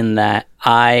this, in that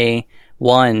I,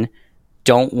 one,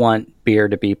 don't want beer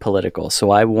to be political. So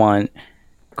I want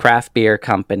craft beer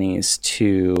companies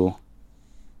to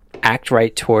act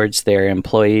right towards their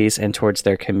employees and towards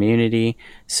their community,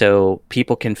 so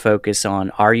people can focus on,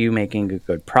 are you making a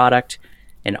good product,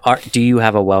 and do you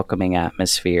have a welcoming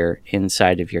atmosphere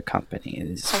inside of your company?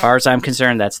 As far as I'm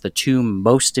concerned, that's the two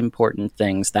most important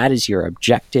things. That is your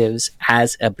objectives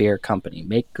as a beer company.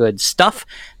 Make good stuff,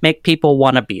 make people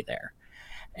want to be there.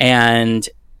 And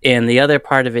the other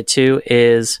part of it too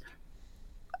is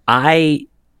I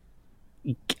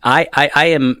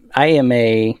am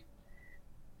a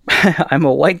I'm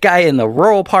a white guy in the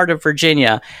rural part of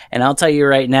Virginia, and I'll tell you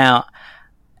right now,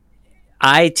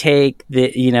 I take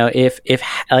if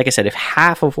like I said, if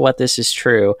half of what this is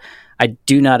true, I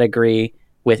do not agree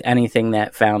with anything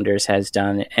that Founders has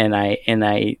done, and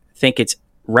I think it's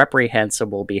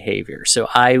reprehensible behavior. So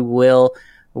I will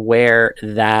wear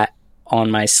that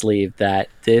on my sleeve, that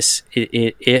this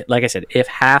it like I said, if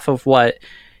half of what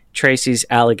Tracy's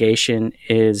allegation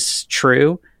is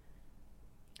true,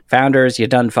 Founders, you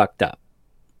done fucked up.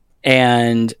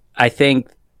 And I think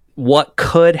what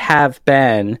could have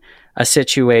been a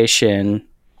situation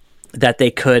that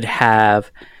they could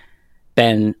have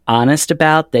been honest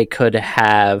about, they could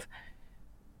have,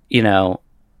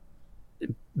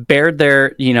 bared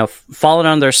their, fallen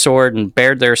on their sword and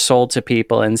bared their soul to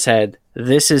people and said,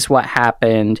 this is what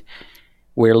happened.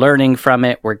 We're learning from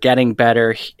it. We're getting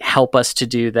better. Help us to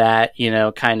do that,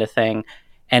 kind of thing.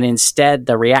 And instead,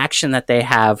 the reaction that they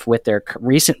have with their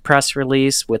recent press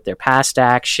release, with their past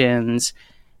actions,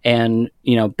 and,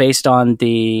 based on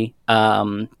the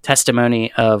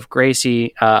testimony of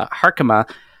Gracie Harkema,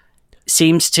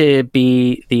 seems to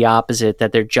be the opposite,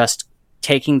 that they're just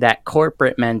taking that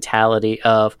corporate mentality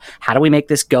of, how do we make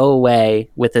this go away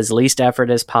with as least effort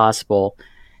as possible,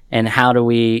 and how do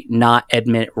we not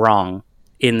admit wrong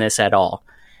in this at all?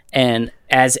 And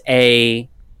as a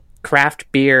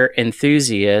craft beer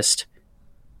enthusiast,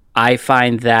 I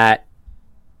find that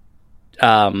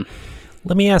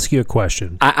let me ask you a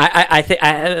question. I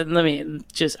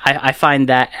find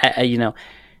that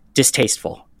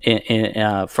distasteful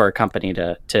for a company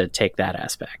to take that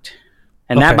aspect,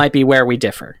 and that might be where we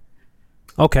differ.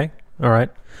 Okay, all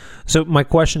right. So my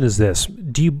question is this: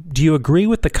 do you agree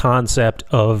with the concept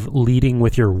of leading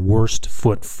with your worst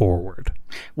foot forward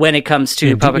when it comes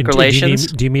to public relations?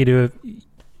 Do you mean to?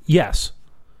 Yes.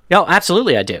 No,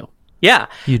 absolutely, I do. Yeah,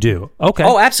 you do. Okay.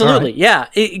 Oh, absolutely.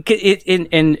 Right.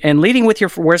 Yeah. And leading with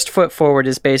your worst foot forward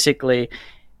is basically,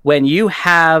 when you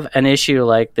have an issue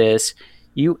like this,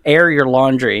 you air your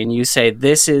laundry and you say,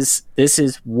 this is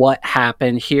what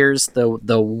happened. Here's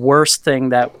the worst thing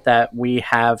that we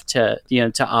have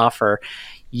to offer.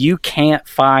 You can't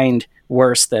find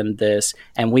worse than this,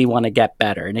 and we want to get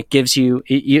better. And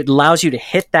it allows you to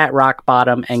hit that rock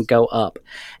bottom and go up.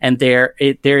 And there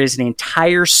is an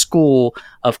entire school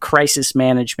of crisis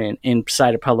management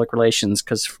inside of public relations,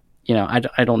 because I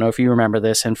don't know if you remember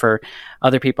this, and for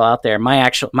other people out there, my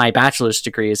bachelor's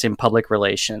degree is in public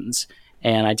relations,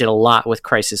 and I did a lot with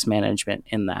crisis management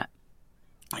in that.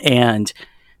 And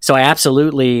so I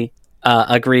absolutely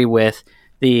agree with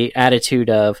the attitude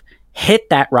of, hit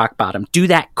that rock bottom, do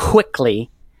that quickly,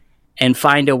 and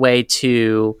find a way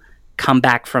to come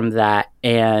back from that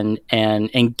and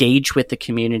engage with the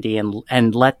community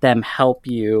and let them help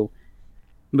you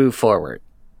move forward.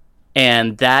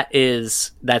 And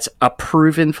that's a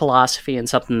proven philosophy and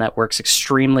something that works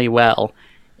extremely well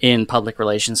in public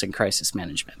relations and crisis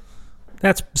management.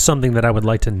 That's something that I would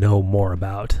like to know more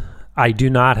about. I do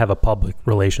not have a public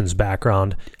relations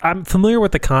background. I'm familiar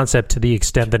with the concept to the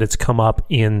extent that it's come up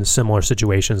in similar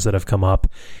situations that have come up.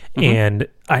 Mm-hmm. And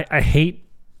I hate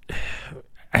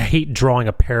drawing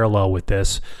a parallel with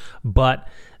this, but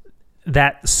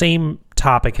that same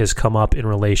topic has come up in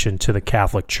relation to the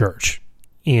Catholic Church,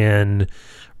 in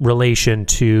relation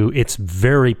to its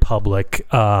very public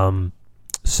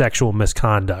sexual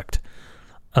misconduct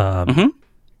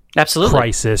absolutely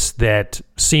crisis that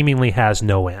seemingly has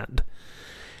no end.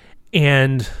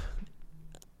 And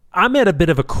I'm at a bit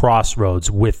of a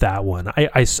crossroads with that one.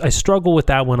 I struggle with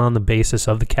that one on the basis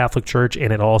of the Catholic Church,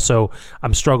 and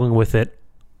I'm struggling with it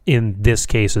in this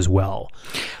case as well.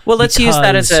 Well, let's use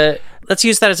that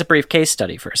as a brief case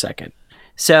study for a second.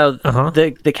 So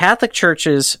the Catholic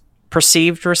Church's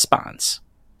perceived response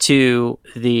to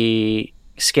the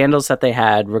scandals that they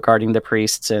had regarding the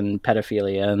priests and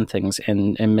pedophilia and things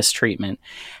and mistreatment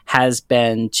has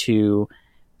been to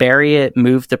bury it,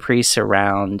 move the priests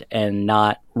around, and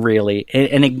not really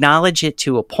and acknowledge it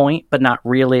to a point, but not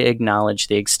really acknowledge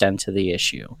the extent of the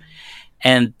issue.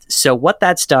 And so what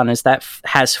that's done is that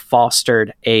has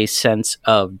fostered a sense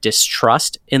of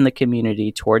distrust in the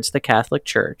community towards the Catholic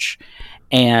Church,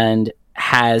 and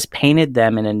has painted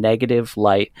them in a negative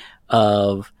light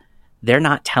of they're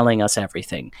not telling us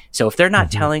everything. So if they're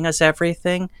not telling us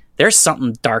everything, there's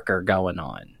something darker going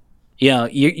on.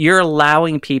 You're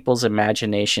allowing people's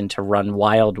imagination to run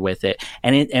wild with it,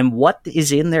 and what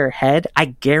is in their head, I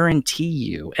guarantee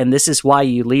you, and this is why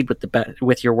you lead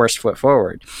with your worst foot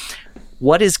forward.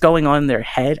 What is going on in their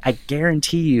head, I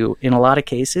guarantee you, in a lot of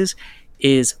cases,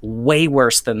 is way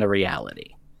worse than the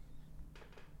reality.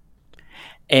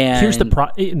 And here's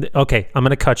the okay, I'm going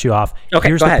to cut you off. Okay,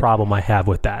 here's go the ahead. problem I have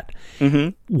with that.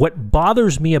 What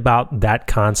bothers me about that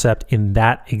concept in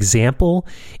that example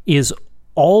is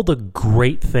all the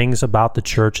great things about the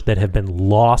church that have been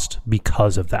lost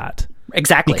because of that.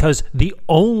 Exactly. Because the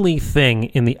only thing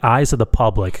in the eyes of the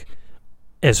public,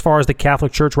 as far as the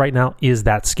Catholic Church right now, is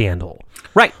that scandal.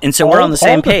 Right. And so we're on the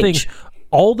same page.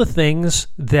 All the things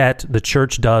that the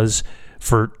church does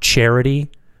for charity,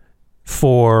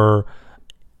 for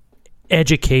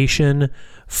education,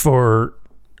 for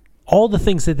all the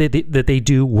things that they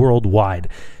do worldwide.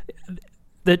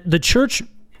 The church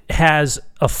has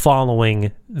a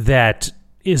following that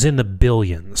is in the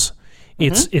billions.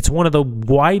 It's one of the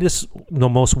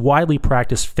most widely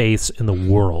practiced faiths in the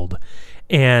world,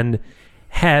 and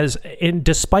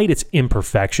despite its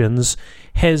imperfections,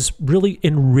 has really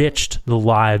enriched the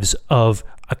lives of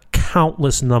a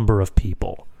countless number of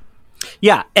people.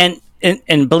 Yeah,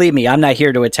 and believe me, I'm not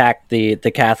here to attack the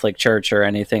Catholic Church or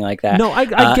anything like that. No, I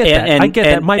get that. I get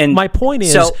that. My point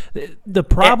is, the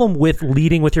problem with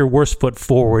leading with your worst foot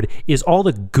forward is all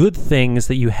the good things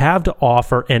that you have to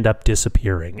offer end up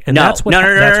disappearing, and that's what's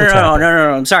happening.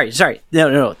 No. I'm sorry.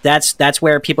 No. That's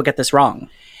where people get this wrong.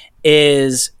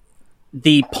 Is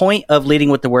the point of leading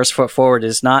with the worst foot forward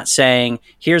is not saying,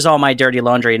 here's all my dirty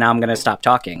laundry, now I'm going to stop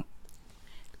talking.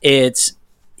 It's,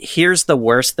 here's the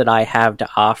worst that I have to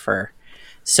offer.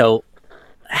 So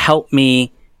help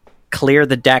me clear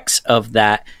the decks of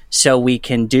that so we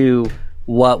can do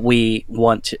what we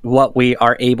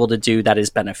are able to do that is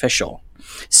beneficial.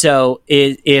 So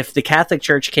if the Catholic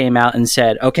Church came out and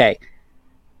said, okay,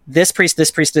 this priest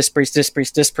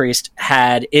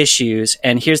had issues,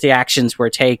 and here's the actions we're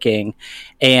taking,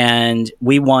 and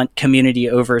we want community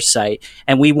oversight,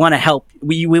 and we want to help.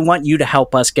 We want you to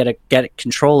help us get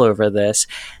control over this.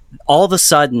 All of a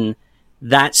sudden,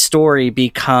 that story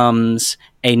becomes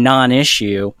a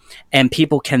non-issue, and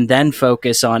people can then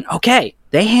focus on, okay,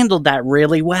 they handled that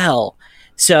really well.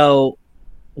 So,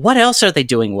 what else are they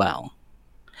doing well?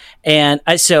 And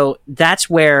so that's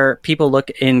where people look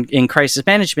in crisis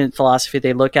management philosophy.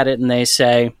 They look at it and they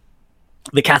say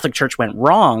the Catholic Church went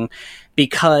wrong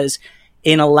because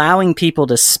in allowing people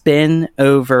to spin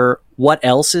over what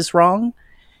else is wrong,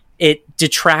 it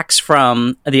detracts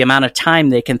from the amount of time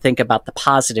they can think about the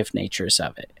positive natures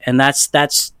of it. And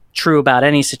that's true about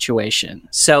any situation.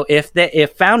 So if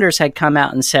founders had come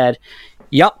out and said,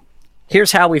 yup,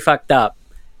 here's how we fucked up,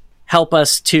 help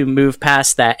us to move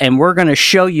past that, and we're going to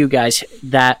show you guys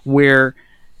that we're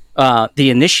the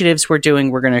initiatives we're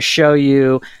doing, we're going to show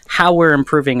you how we're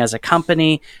improving as a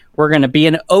company. We're going to be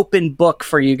an open book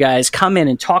for you guys. Come in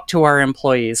and talk to our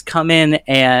employees. Come in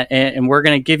and we're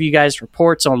going to give you guys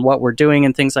reports on what we're doing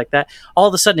and things like that. All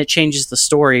of a sudden, it changes the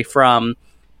story from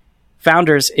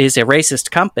Founders is a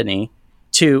racist company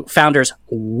to Founders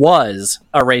was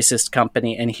a racist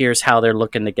company, and here's how they're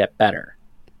looking to get better.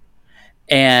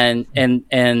 And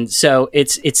so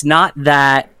it's not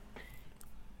that,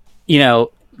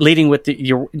 leading with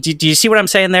do you see what I'm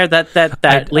saying there?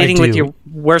 That leading with your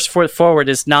worst foot forward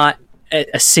is not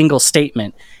a single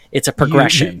statement. It's a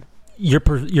progression. You're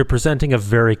presenting a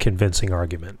very convincing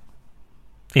argument,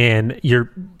 and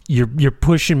you're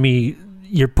pushing me.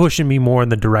 You're pushing me more in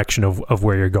the direction of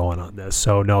where you're going on this.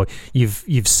 So no,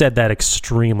 you've said that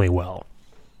extremely well.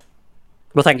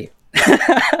 Well, thank you.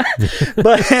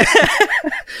 But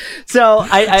so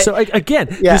again,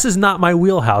 this is not my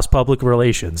wheelhouse, public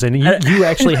relations, and you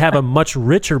actually have a much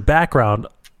richer background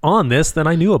on this than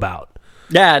I knew about.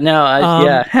 Yeah, no,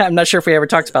 I'm not sure if we ever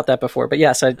talked about that before, but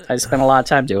yes, I spent a lot of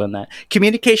time doing that.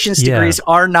 Communications degrees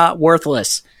are not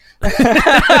worthless.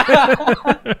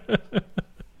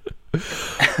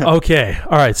 Okay.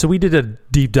 All right. So we did a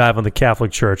deep dive on the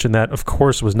Catholic Church, and that, of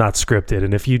course, was not scripted.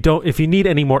 And if you need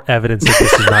any more evidence that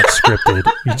this is not scripted,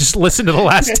 you just listen to the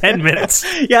last 10 minutes.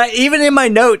 Yeah, even in my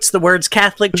notes, the words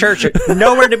Catholic Church are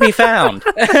nowhere to be found.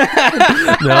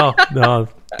 No.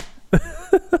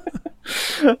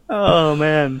 Oh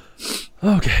man.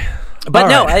 Okay. But All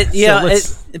no, right.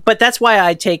 but that's why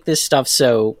I take this stuff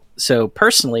so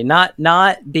personally, not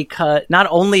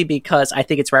only because I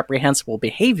think it's reprehensible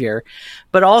behavior,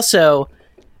 but also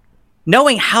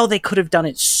knowing how they could have done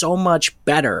it so much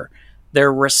better.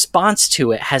 Their response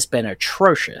to it has been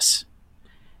atrocious.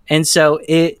 And so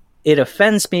it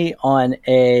offends me on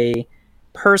a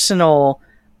personal,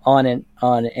 on an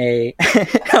on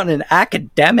an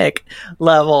academic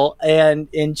level, and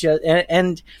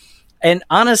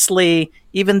honestly,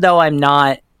 even though I'm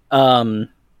not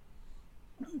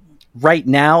right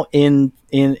now in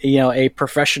a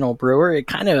professional brewer, it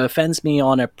kind of offends me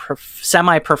on a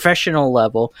semi-professional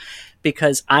level,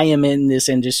 because I am in this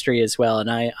industry as well, and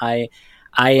I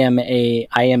am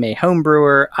a home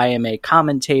brewer. I am a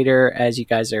commentator, as you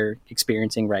guys are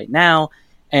experiencing right now,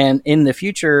 and in the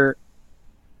future,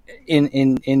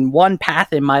 in one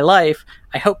path in my life,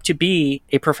 I hope to be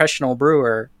a professional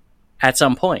brewer at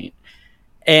some point.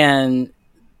 And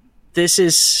this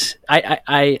is,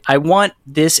 I want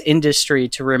this industry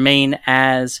to remain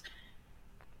as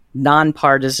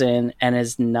nonpartisan and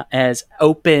as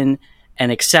open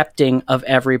and accepting of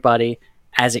everybody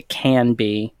as it can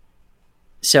be.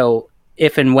 So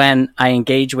if and when I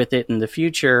engage with it in the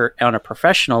future on a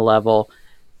professional level,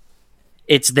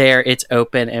 it's there, it's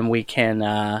open, and we can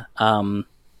have a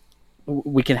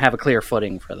clear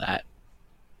footing for that.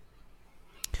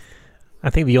 I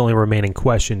think the only remaining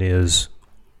question is,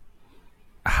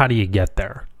 how do you get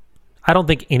there? I don't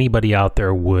think anybody out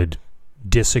there would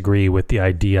disagree with the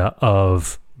idea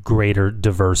of greater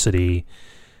diversity.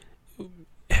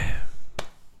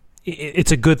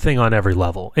 It's a good thing on every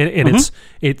level, and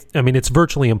it's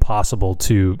virtually impossible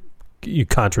to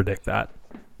contradict that.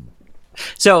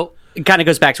 So it kind of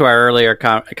goes back to our earlier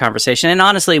conversation, and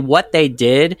honestly, what they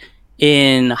did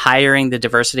in hiring the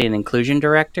diversity and inclusion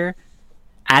director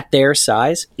at their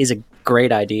size is a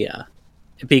great idea,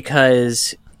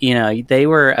 because they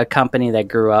were a company that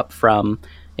grew up from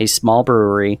a small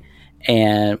brewery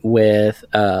and with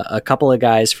a couple of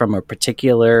guys from a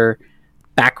particular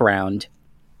background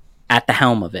at the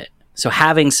helm of it. So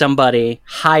having somebody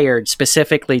hired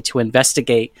specifically to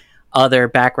investigate other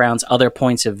backgrounds, other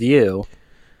points of view,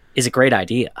 is a great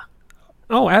idea.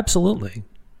 Oh, absolutely.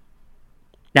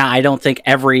 Now, I don't think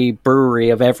every brewery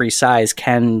of every size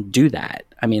can do that.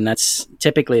 I mean, that's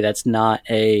not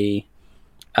a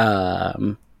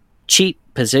cheap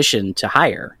position to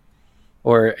hire,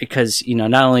 or because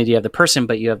not only do you have the person,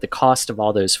 but you have the cost of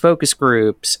all those focus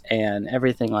groups and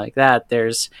everything like that.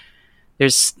 That's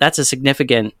a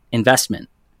significant investment,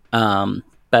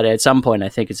 but at some point, I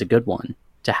think it's a good one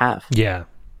to have. Yeah,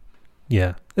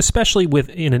 especially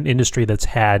in an industry that's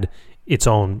had its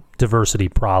own diversity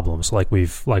problems, like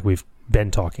we've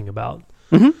been talking about.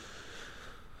 Mm-hmm.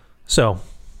 So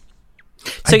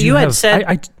you had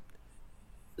said.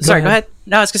 Sorry, go ahead.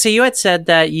 No, I was going to say, you had said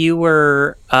that you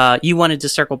wanted to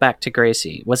circle back to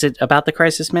Gracie. Was it about the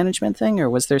crisis management thing, or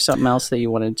was there something else that you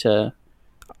wanted to?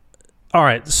 All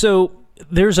right. So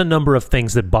there's a number of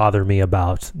things that bother me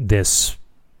about this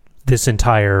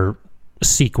entire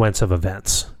sequence of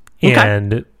events. Okay.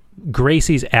 And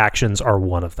Gracie's actions are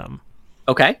one of them.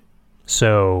 Okay.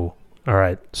 So, all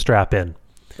right, strap in.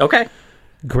 Okay.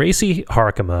 Gracie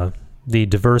Harkema, the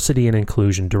Diversity and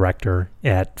Inclusion Director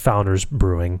at Founders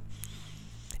Brewing,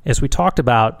 as we talked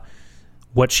about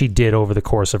what she did over the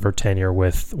course of her tenure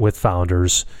with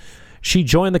Founders, she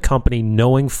joined the company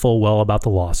knowing full well about the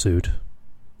lawsuit.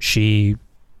 The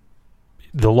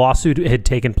lawsuit had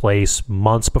taken place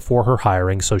months before her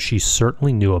hiring, so she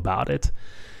certainly knew about it.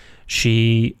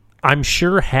 She, I'm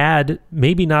sure, had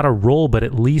maybe not a role, but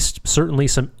at least certainly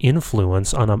some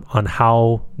influence on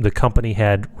how the company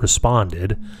had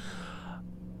responded.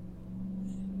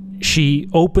 She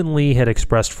openly had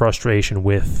expressed frustration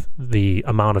with the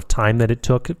amount of time that it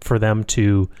took for them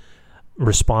to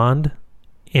respond,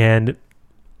 and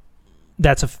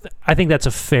I think that's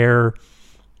a fair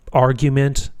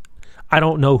argument. I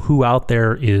don't know who out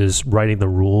there is writing the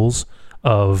rules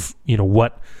of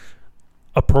what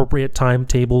appropriate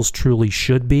timetables truly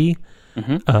should be.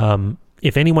 Mm-hmm.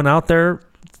 If anyone out there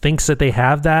thinks that they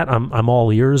have that, I'm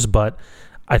all ears. But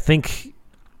I think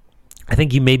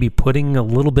you may be putting a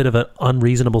little bit of an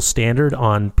unreasonable standard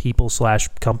on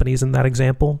people/companies in that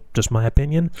example. Just my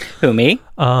opinion. Who, me?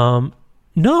 No,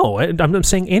 I'm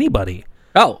saying anybody.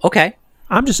 Oh, okay.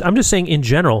 I'm just saying in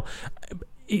general.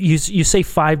 You say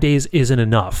 5 days isn't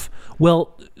enough.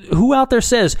 Well, who out there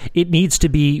says it needs to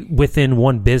be within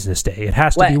one business day? It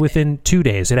has to be within 2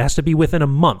 days. It has to be within a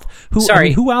month.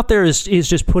 Who out there is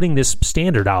just putting this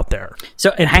standard out there? So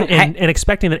and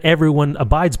expecting that everyone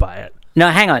abides by it. No,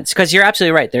 hang on, because you're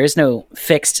absolutely right. There is no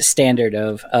fixed standard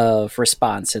of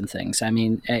response and things. I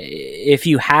mean, if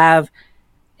you have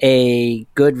a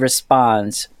good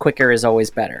response, quicker is always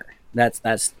better.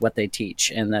 That's what they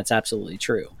teach, and that's absolutely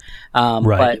true. Right.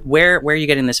 But where are you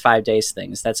getting this 5 days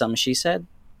thing? Is that something she said?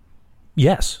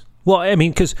 Yes. Well, I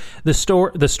mean, because the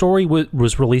story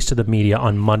was released to the media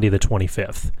on Monday the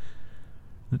 25th.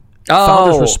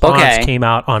 Founder's response came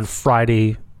out on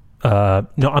Friday. No,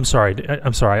 I'm sorry.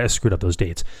 I screwed up those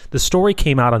dates. The story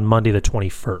came out on Monday the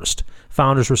 21st.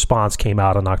 Founder's response came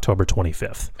out on October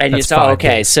 25th. And you saw,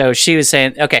 so she was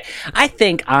saying, I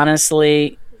think,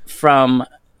 honestly, from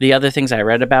the other things I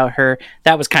read about her,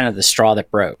 that was kind of the straw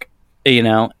that broke,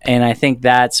 and I think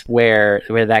that's where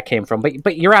that came from.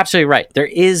 But you're absolutely right. There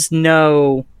is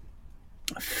no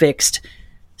fixed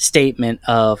statement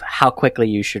of how quickly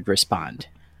you should respond,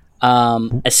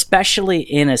 especially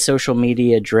in a social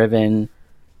media driven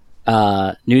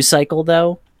news cycle.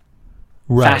 Though,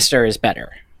 faster is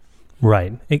better.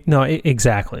 Right. No,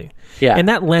 exactly. Yeah. And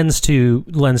that lends to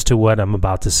what I'm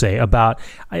about to say about,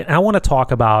 I want to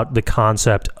talk about the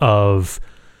concept of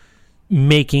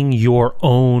making your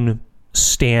own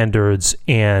standards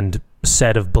and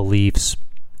set of beliefs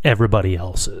everybody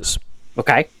else's.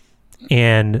 Okay.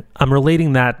 And I'm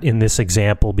relating that in this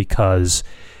example because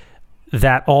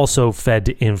that also fed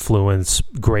to influence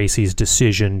Gracie's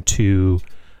decision to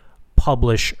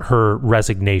publish her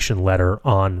resignation letter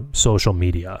on social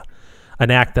media. An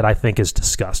act that I think is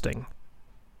disgusting.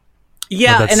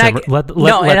 Yeah, let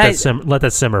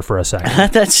that simmer for a second.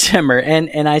 Let that simmer,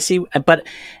 and I see, but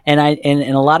and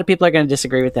a lot of people are going to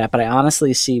disagree with that. But I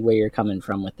honestly see where you're coming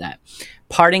from with that.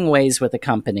 Parting ways with a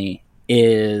company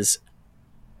is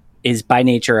by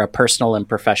nature a personal and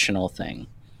professional thing,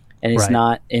 and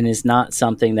is not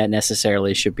something that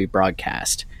necessarily should be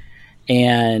broadcast.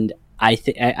 And I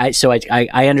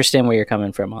understand where you're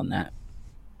coming from on that.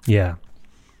 Yeah.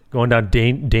 Going down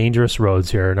dangerous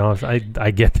roads here. No, I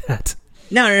get that.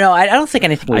 No. I don't think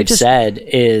anything we've said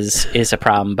is a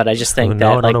problem, but I just think we're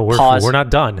not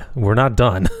done. We're not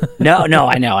done. No,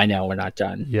 I know, we're not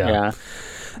done. Yeah.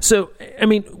 So, I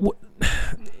mean,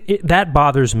 that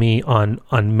bothers me on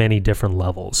many different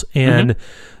levels, and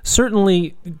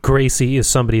certainly Gracie is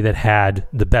somebody that had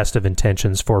the best of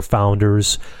intentions for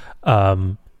Founders.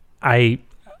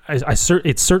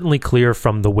 It's certainly clear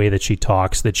from the way that she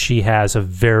talks that she has a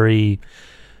very,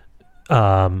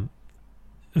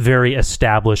 very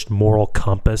established moral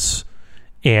compass,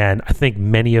 and I think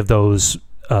many of those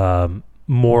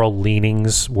moral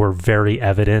leanings were very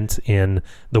evident in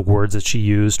the words that she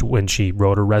used when she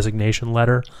wrote her resignation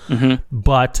letter. Mm-hmm.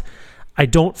 But I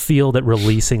don't feel that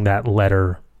releasing that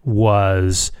letter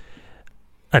was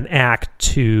an act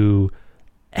to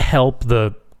help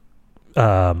the.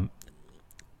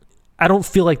 I don't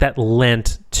feel like that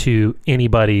lent to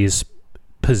anybody's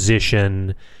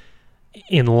position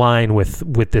in line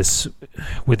with this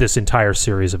entire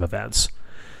series of events.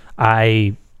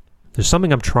 There's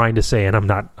something I'm trying to say, and I'm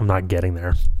not getting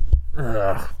there.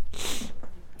 Ugh.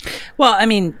 Well, I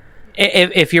mean,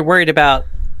 if you're worried about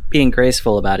being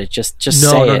graceful about it, just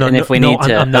say it. And if we need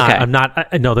to, I'm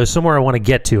not. No, there's somewhere I want to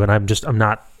get to, and I'm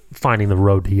not finding the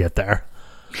road to get there.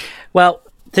 Well,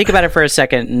 think about it for a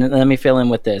second, and let me fill in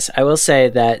with this. I will say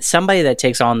that somebody that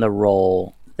takes on the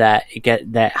role that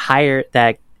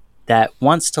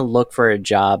wants to look for a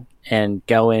job and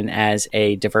go in as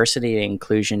a diversity and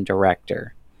inclusion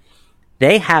director,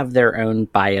 they have their own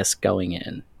bias going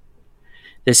in.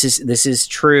 This is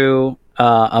true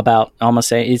about almost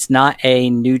say it's not a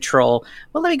neutral.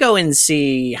 Well, let me go and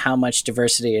see how much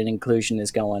diversity and inclusion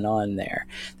is going on there.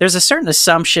 There's a certain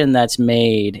assumption that's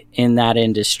made in that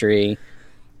industry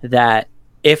that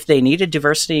if they need a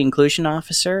diversity inclusion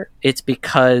officer, it's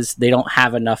because they don't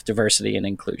have enough diversity and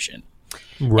inclusion.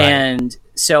 Right. And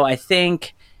so I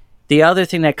think the other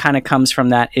thing that kind of comes from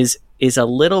that is a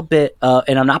little bit,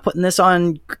 and I'm not putting this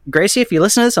on Gracie. If you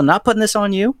listen to this, I'm not putting this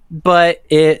on you, but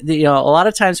a lot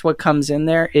of times what comes in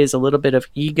there is a little bit of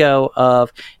ego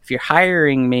of, if you're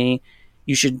hiring me,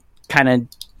 you should kind of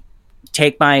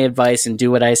take my advice and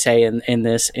do what I say in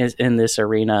this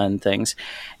arena and things.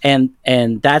 And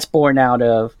that's born out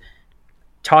of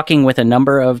talking with a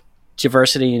number of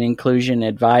diversity and inclusion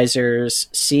advisors,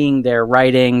 seeing their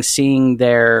writing, seeing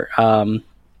their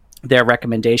their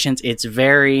recommendations. It's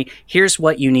very, here's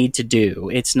what you need to do.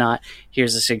 It's not,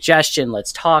 here's a suggestion,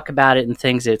 let's talk about it and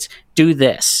things. It's do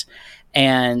this.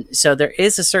 And so there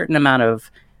is a certain amount of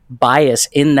bias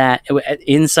in that,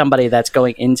 in somebody that's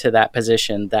going into that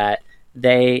position, that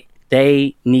they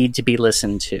need to be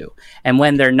listened to. And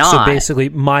when they're not, so basically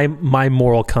my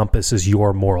moral compass is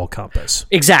your moral compass.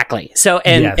 Exactly. So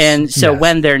Yes.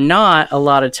 when they're not, a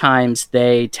lot of times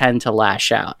they tend to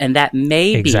lash out, and that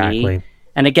may Exactly. be.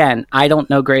 And again, I don't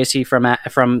know Gracie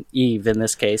from Eve in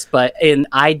this case, but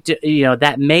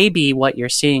that may be what you're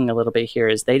seeing a little bit here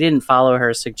is they didn't follow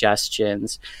her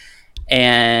suggestions,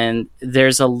 and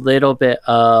there's a little bit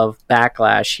of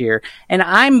backlash here. And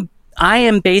I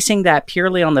am basing that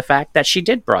purely on the fact that she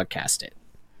did broadcast it,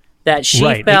 that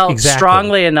she felt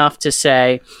strongly enough to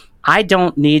say, I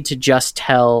don't need to just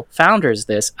tell founders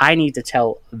this, I need to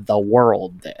tell the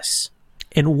world this.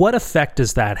 And what effect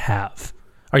does that have?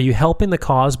 Are you helping the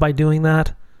cause by doing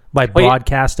that? By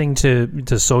broadcasting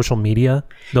to social media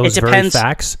those very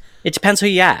facts? It depends who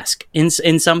you ask. In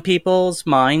some people's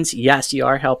minds, yes, you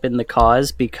are helping the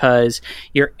cause because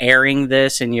you're airing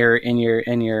this and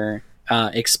you're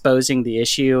exposing the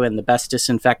issue, and the best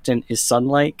disinfectant is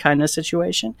sunlight kind of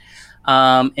situation.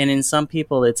 And in some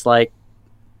people, it's like,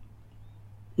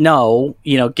 no,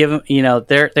 give them,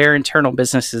 their internal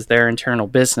business is their internal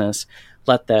business.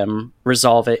 Let them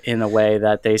resolve it in a way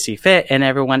that they see fit, and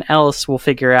everyone else will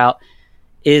figure out,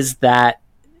 did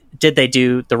they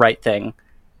do the right thing,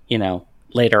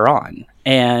 later on.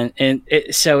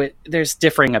 So there's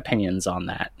differing opinions on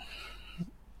that.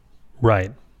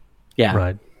 Right. Yeah.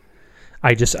 Right.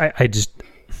 I just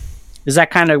is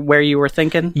that kind of where you were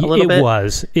thinking a little bit? It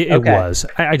was. It was.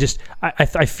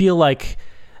 I feel like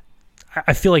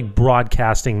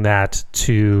broadcasting that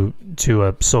to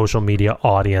a social media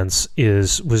audience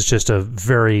was just a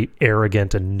very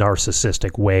arrogant and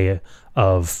narcissistic way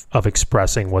of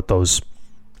expressing what those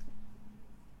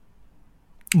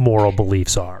moral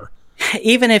beliefs are.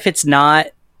 Even if it's not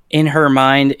in her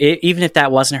mind, even if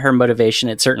that wasn't her motivation,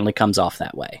 it certainly comes off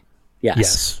that way.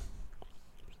 Yes.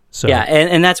 So yeah,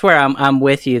 and that's where I'm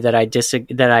with you, that I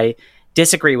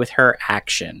disagree with her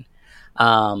action.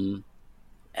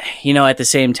 At the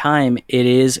same time, it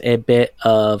is a bit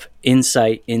of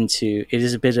extra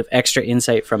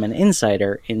insight from an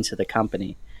insider into the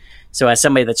company. So as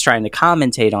somebody that's trying to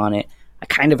commentate on it, I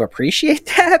kind of appreciate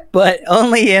that, but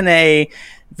only in a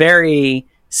very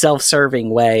self-serving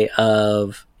way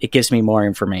of, it gives me more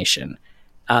information.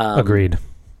 Agreed.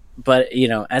 But,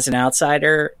 as an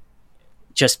outsider,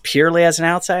 just purely as an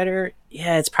outsider,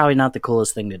 yeah, it's probably not the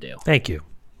coolest thing to do. Thank you.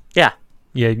 Yeah.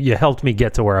 Yeah, you helped me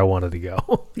get to where I wanted to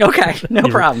go. Okay, no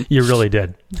problem. You really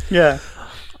did. Yeah.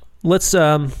 Let's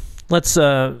go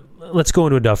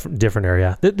into a different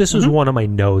area. This was one of my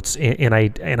notes, and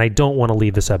I don't want to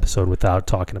leave this episode without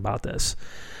talking about this.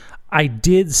 I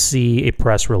did see a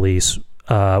press release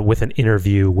with an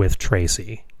interview with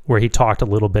Tracy where he talked a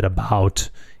little bit about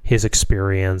his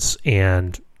experience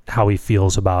and how he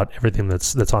feels about everything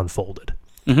that's unfolded.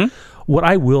 Mm-hmm. What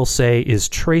I will say is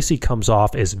Tracy comes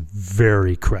off as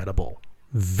very credible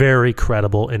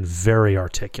and very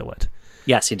articulate.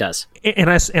 Yes, he does. And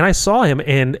I saw him,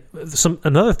 and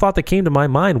another thought that came to my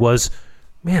mind was,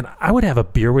 man, I would have a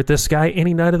beer with this guy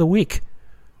any night of the week.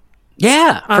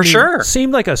 Yeah, for sure.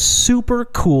 Seemed like a super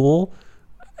cool,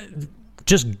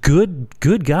 just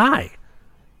good guy.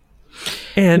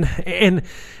 And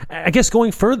I guess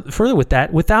going further with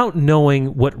that, without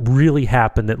knowing what really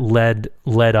happened that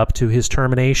led up to his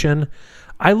termination,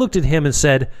 I looked at him and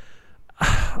said,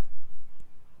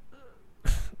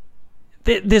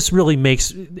 this really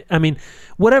makes,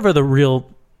 whatever the real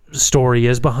story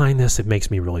is behind this, it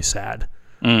makes me really sad.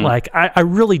 Like, I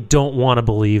really don't want to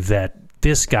believe that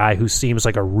this guy, who seems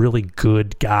like a really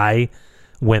good guy,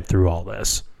 went through all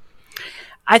this.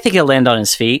 I think he'll land on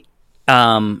his feet.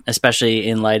 Especially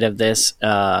in light of this,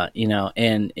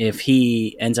 and if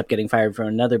he ends up getting fired from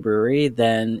another brewery,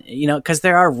 then, because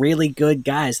there are really good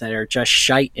guys that are just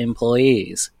shite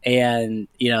employees. And,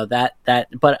 but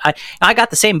I got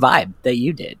the same vibe that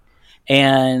you did.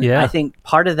 And I think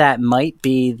part of that might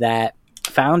be that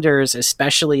founders,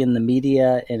 especially in the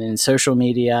media and in social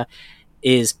media,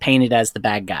 is painted as the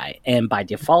bad guy. And by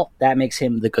default, that makes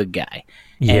him the good guy.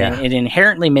 Yeah. And it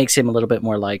inherently makes him a little bit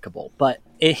more likable. But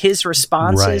his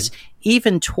responses,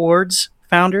 even towards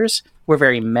founders, were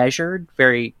very measured,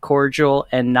 very cordial,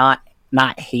 and not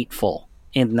hateful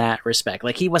in that respect.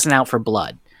 Like, he wasn't out for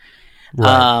blood.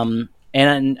 Right.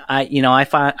 And I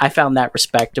found that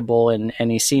respectable,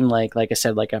 and he seemed like I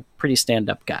said, like a pretty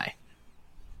stand-up guy.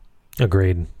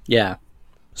 Agreed. Yeah.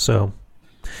 So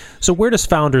where does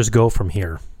Founders go from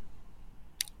here?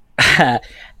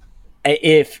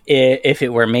 If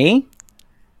it were me,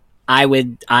 I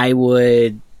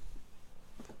would.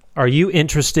 Are you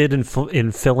interested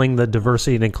in filling the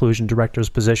diversity and inclusion director's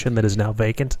position that is now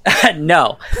vacant?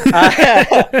 No.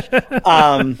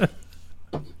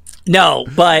 No,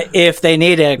 but if they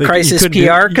need a crisis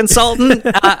PR consultant,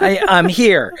 I'm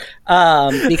here.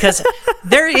 Because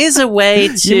there is a way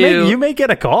to... You may get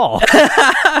a call.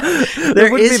 That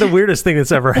would be the weirdest thing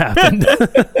that's ever happened.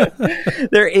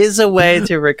 There is a way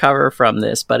to recover from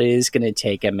this, but it is going to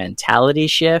take a mentality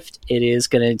shift. It is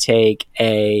going to take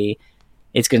a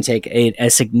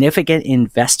significant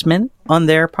investment on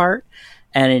their part,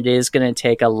 and it is going to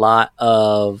take a lot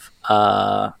of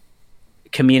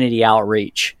community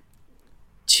outreach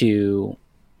to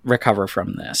recover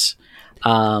from this.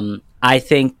 I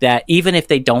think that even if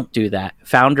they don't do that,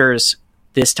 Founders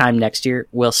this time next year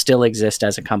will still exist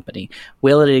as a company.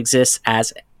 Will it exist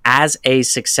as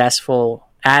successful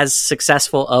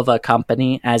of a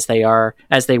company as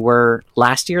they were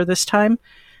last year this time?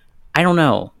 I don't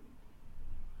know.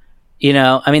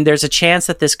 I mean, there's a chance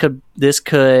that this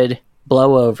could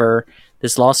blow over.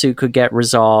 This lawsuit could get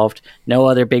resolved. No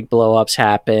other big blow-ups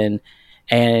happen.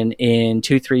 And in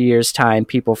 2-3 years' time,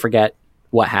 people forget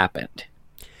what happened.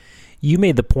 You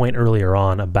made the point earlier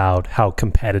on about how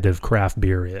competitive craft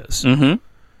beer is. Mm-hmm.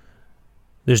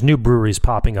 There's new breweries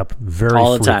popping up very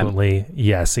all the frequently. Time.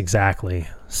 Yes, exactly.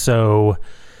 So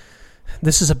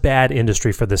this is a bad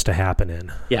industry for this to happen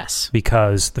in. Yes.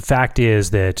 Because the fact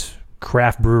is that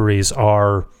craft breweries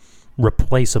are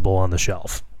replaceable on the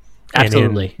shelf.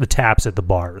 Absolutely. And in the taps at the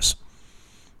bars.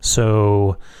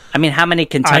 So, I mean, how many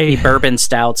Kentucky bourbon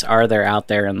stouts are there out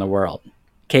there in the world?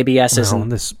 KBS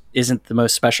isn't the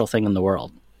most special thing in the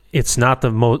world. It's not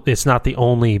the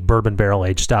only bourbon barrel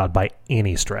aged stout by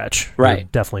any stretch. Right. You're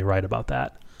definitely right about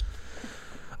that.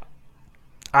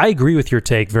 I agree with your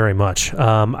take very much.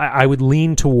 I would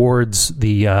lean towards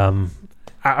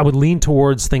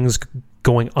things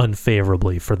going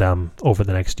unfavorably for them over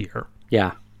the next year.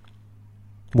 Yeah.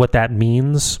 What that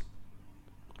means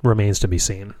remains to be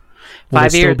seen. Will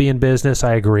 5 they years still be in business?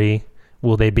 I agree.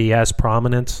 Will they be as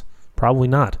prominent? Probably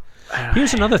not.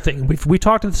 Here's another thing. We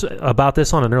talked about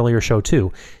this on an earlier show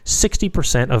too.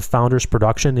 60% of Founders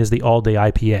production is the all-day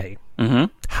IPA. Mm-hmm.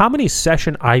 How many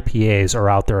session IPAs are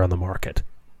out there on the market?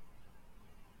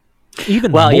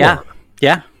 Even more. Well,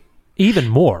 yeah. Even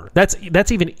more.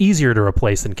 That's even easier to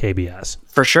replace than KBS.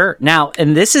 For sure. Now,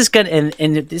 and this is going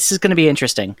to be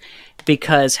interesting,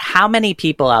 because how many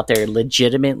people out there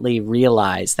legitimately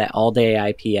realize that all day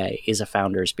IPA is a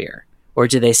Founders beer? Or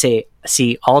do they see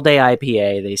all day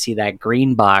IPA, they see that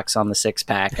green box on the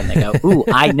 6-pack and they go, "Ooh,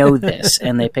 I know this,"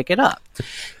 and they pick it up.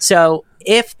 So,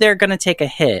 if they're going to take a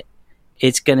hit,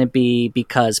 it's going to be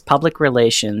because public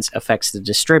relations affects the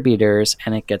distributors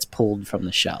and it gets pulled from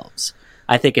the shelves.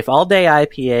 I think if all day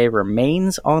IPA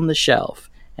remains on the shelf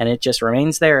and it just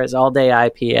remains there as all day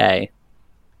IPA,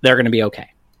 they're going to be okay.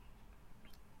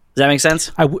 Does that make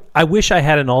sense? I wish I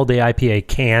had an all day IPA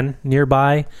can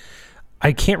nearby.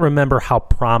 I can't remember how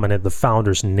prominent the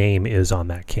Founders name is on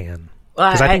that can,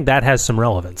 because I think that has some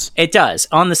relevance. It does.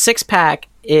 On the 6-pack,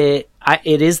 it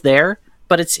is there,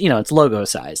 but it's logo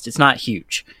sized. It's not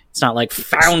huge. It's not like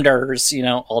Founders,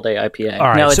 all day IPA. All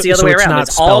right, no, it's the other way around.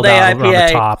 It's all day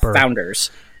IPA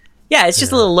Founders. Yeah, it's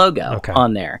just a little logo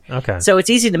on there. Okay. So it's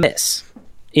easy to miss,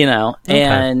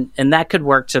 and that could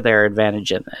work to their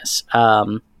advantage in this.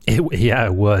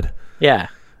 It would. Yeah.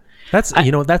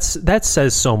 That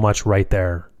says so much right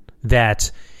there, that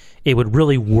it would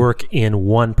really work in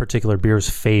one particular beer's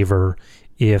favor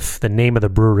if the name of the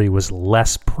brewery was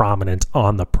less prominent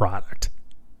on the product.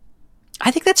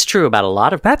 I think that's true about a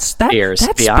lot of beers,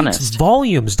 to be honest. Speaks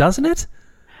volumes, doesn't it?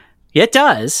 It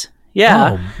does.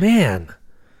 Yeah. Oh, man.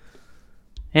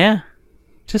 Yeah.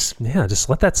 Just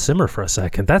let that simmer for a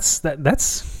second. That says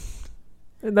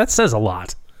a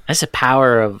lot. That's the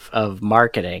power of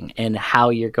marketing and how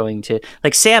you're going to...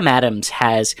 Like, Sam Adams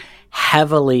has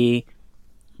heavily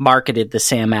marketed the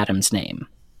Sam Adams name.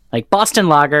 Like, Boston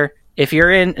Lager,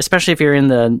 especially if you're in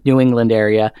the New England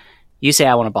area, you say,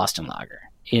 "I want a Boston Lager,"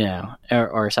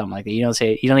 or something like that.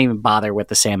 You don't even bother with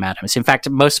the Sam Adams. In fact,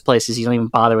 most places, you don't even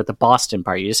bother with the Boston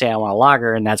part. You just say, "I want a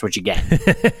lager," and that's what you get.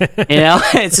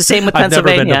 It's the same with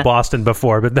Pennsylvania. I've never been to Boston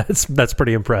before, but that's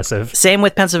pretty impressive. Same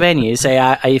with Pennsylvania. You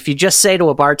say, if you just say to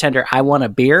a bartender, "I want a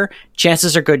beer,"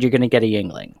 chances are good you're going to get a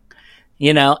Yingling.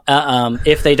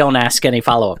 If they don't ask any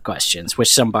follow-up questions,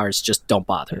 which some bars just don't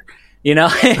bother.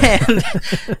 And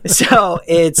so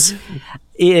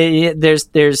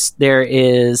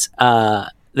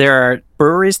there are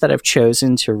breweries that have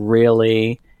chosen to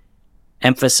really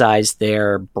emphasize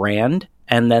their brand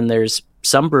And then there's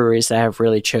some breweries that have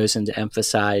really chosen to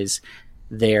emphasize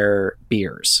their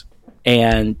beers.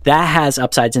 And that has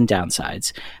upsides and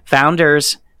downsides.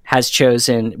 Founders has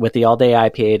chosen with the all-day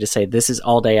IPA to say this is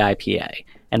all-day IPA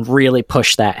and really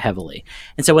push that heavily.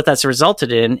 And so what that's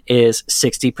resulted in is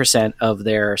 60% of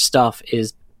their stuff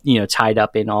is, tied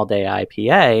up in all-day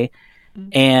IPA.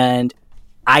 And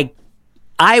I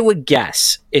would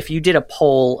guess if you did a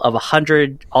poll of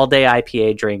 100 all-day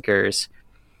IPA drinkers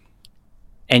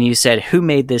and you said, who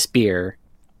made this beer?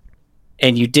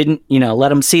 And you didn't, let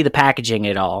them see the packaging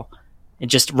at all. And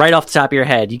just right off the top of your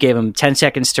head, you gave them 10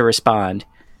 seconds to respond.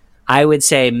 I would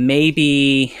say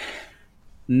maybe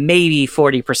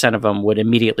 40% of them would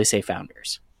immediately say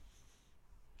Founders.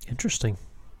 Interesting.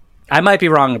 I might be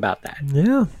wrong about that.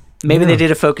 Yeah. Maybe they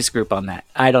did a focus group on that.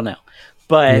 I don't know.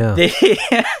 But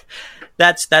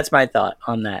that's my thought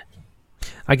on that.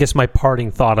 I guess my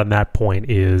parting thought on that point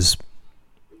is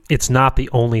it's not the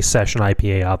only session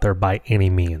IPA out there by any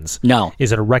means. No.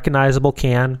 Is it a recognizable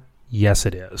can? Yes,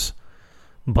 it is.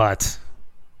 But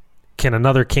can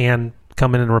another can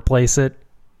come in and replace it?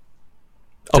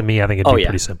 To me, I think it'd be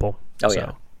pretty simple.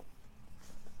 Yeah.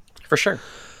 For sure.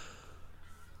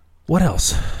 What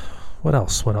else? I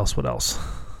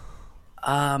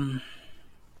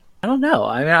don't know.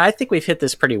 I mean, I think we've hit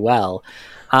this pretty well.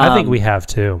 I think we have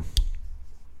too.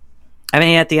 I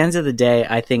mean, at the end of the day,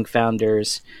 I think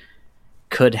Founders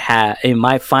could have, in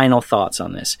my final thoughts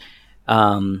on this,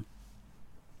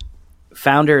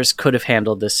 Founders could have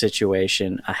handled this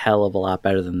situation a hell of a lot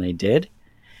better than they did.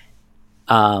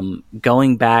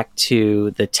 Going back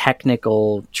to the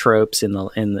technical tropes in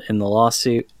the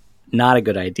lawsuit, not a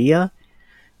good idea.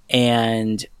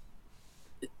 And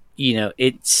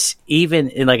it's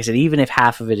even, like I said, even if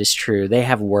half of it is true, they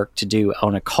have work to do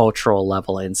on a cultural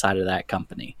level inside of that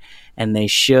company, and they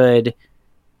should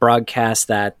broadcast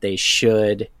that. They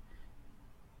should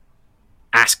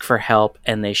ask for help,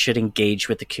 and they should engage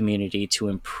with the community to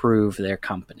improve their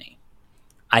company.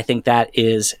 I think that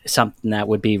is something that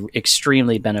would be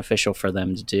extremely beneficial for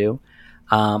them to do.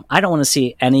 I don't want to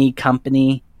see any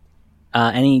company,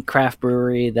 any craft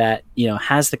brewery that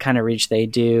has the kind of reach they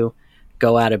do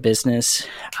go out of business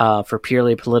for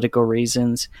purely political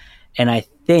reasons. And I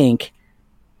think,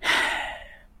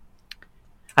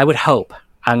 I would hope,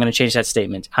 I'm going to change that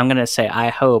statement. I'm going to say I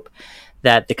hope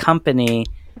that the company,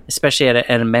 especially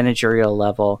at a managerial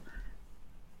level,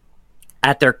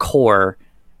 at their core,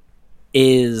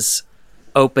 is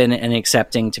open and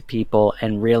accepting to people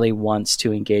and really wants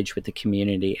to engage with the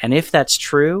community. And if that's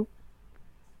true,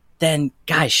 then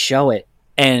guys, show it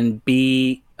and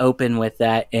be open with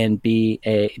that and be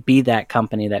that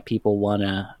company that people want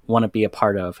to be a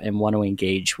part of and want to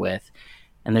engage with.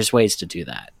 And there's ways to do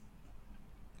that.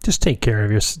 Just take care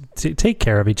of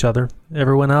each other.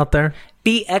 Everyone out there,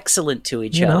 be excellent to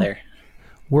each other.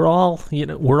 We're all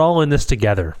in this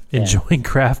together, enjoying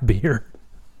craft beer.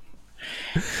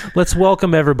 Let's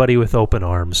welcome everybody with open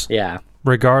arms. Yeah.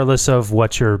 Regardless of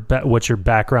what your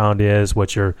background is,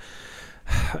 what your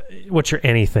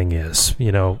anything is,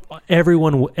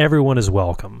 everyone is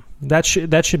welcome. That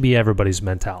should be everybody's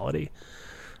mentality,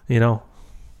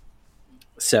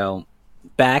 So,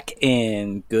 back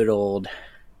in good old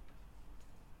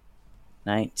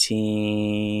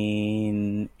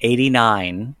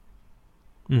 1989,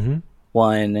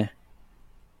 when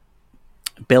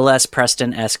Bill S.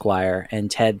 Preston Esquire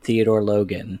and Ted Theodore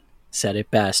Logan said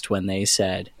it best when they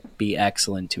said, "Be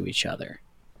excellent to each other."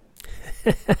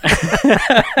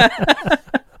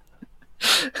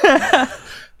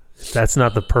 That's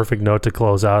not the perfect note to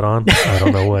close out on. I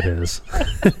don't know what is.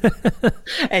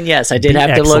 And yes, I did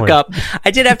have to look up.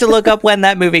 I did have to look up when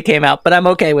that movie came out, but I'm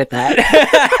okay with that.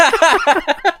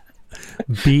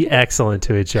 Be excellent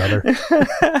to each other.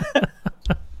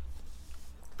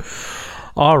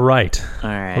 All right.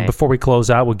 Well, before we close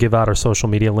out, we'll give out our social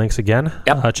media links again.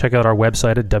 Yep. Check out our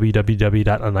website at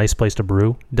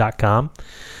www.aniceplacetobrew.com.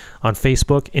 On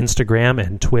Facebook, Instagram,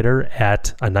 and Twitter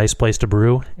at A Nice Place to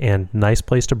Brew and Nice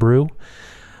Place to Brew.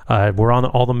 We're on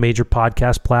all the major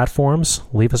podcast platforms.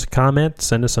 Leave us a comment.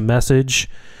 Send us a message.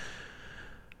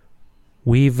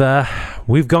 We've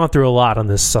gone through a lot on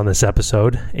this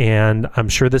episode, and I'm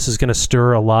sure this is going to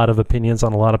stir a lot of opinions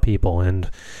on a lot of people.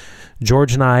 And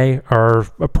George and I are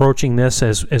approaching this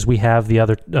as we have the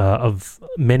other of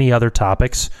many other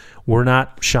topics. We're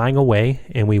not shying away,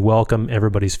 and we welcome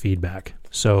everybody's feedback.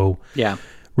 So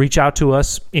reach out to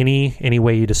us any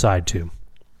way you decide to.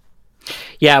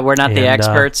 Yeah, we're not the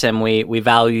experts, and we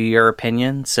value your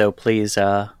opinion. So please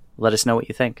let us know what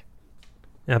you think.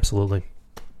 Absolutely.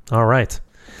 All right.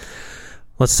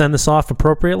 Let's send this off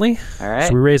appropriately. All right.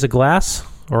 So we raise a glass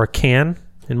or a can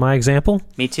in my example.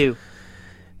 Me too.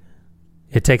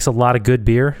 It takes a lot of good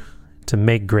beer to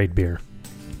make great beer.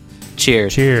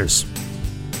 Cheers. Cheers.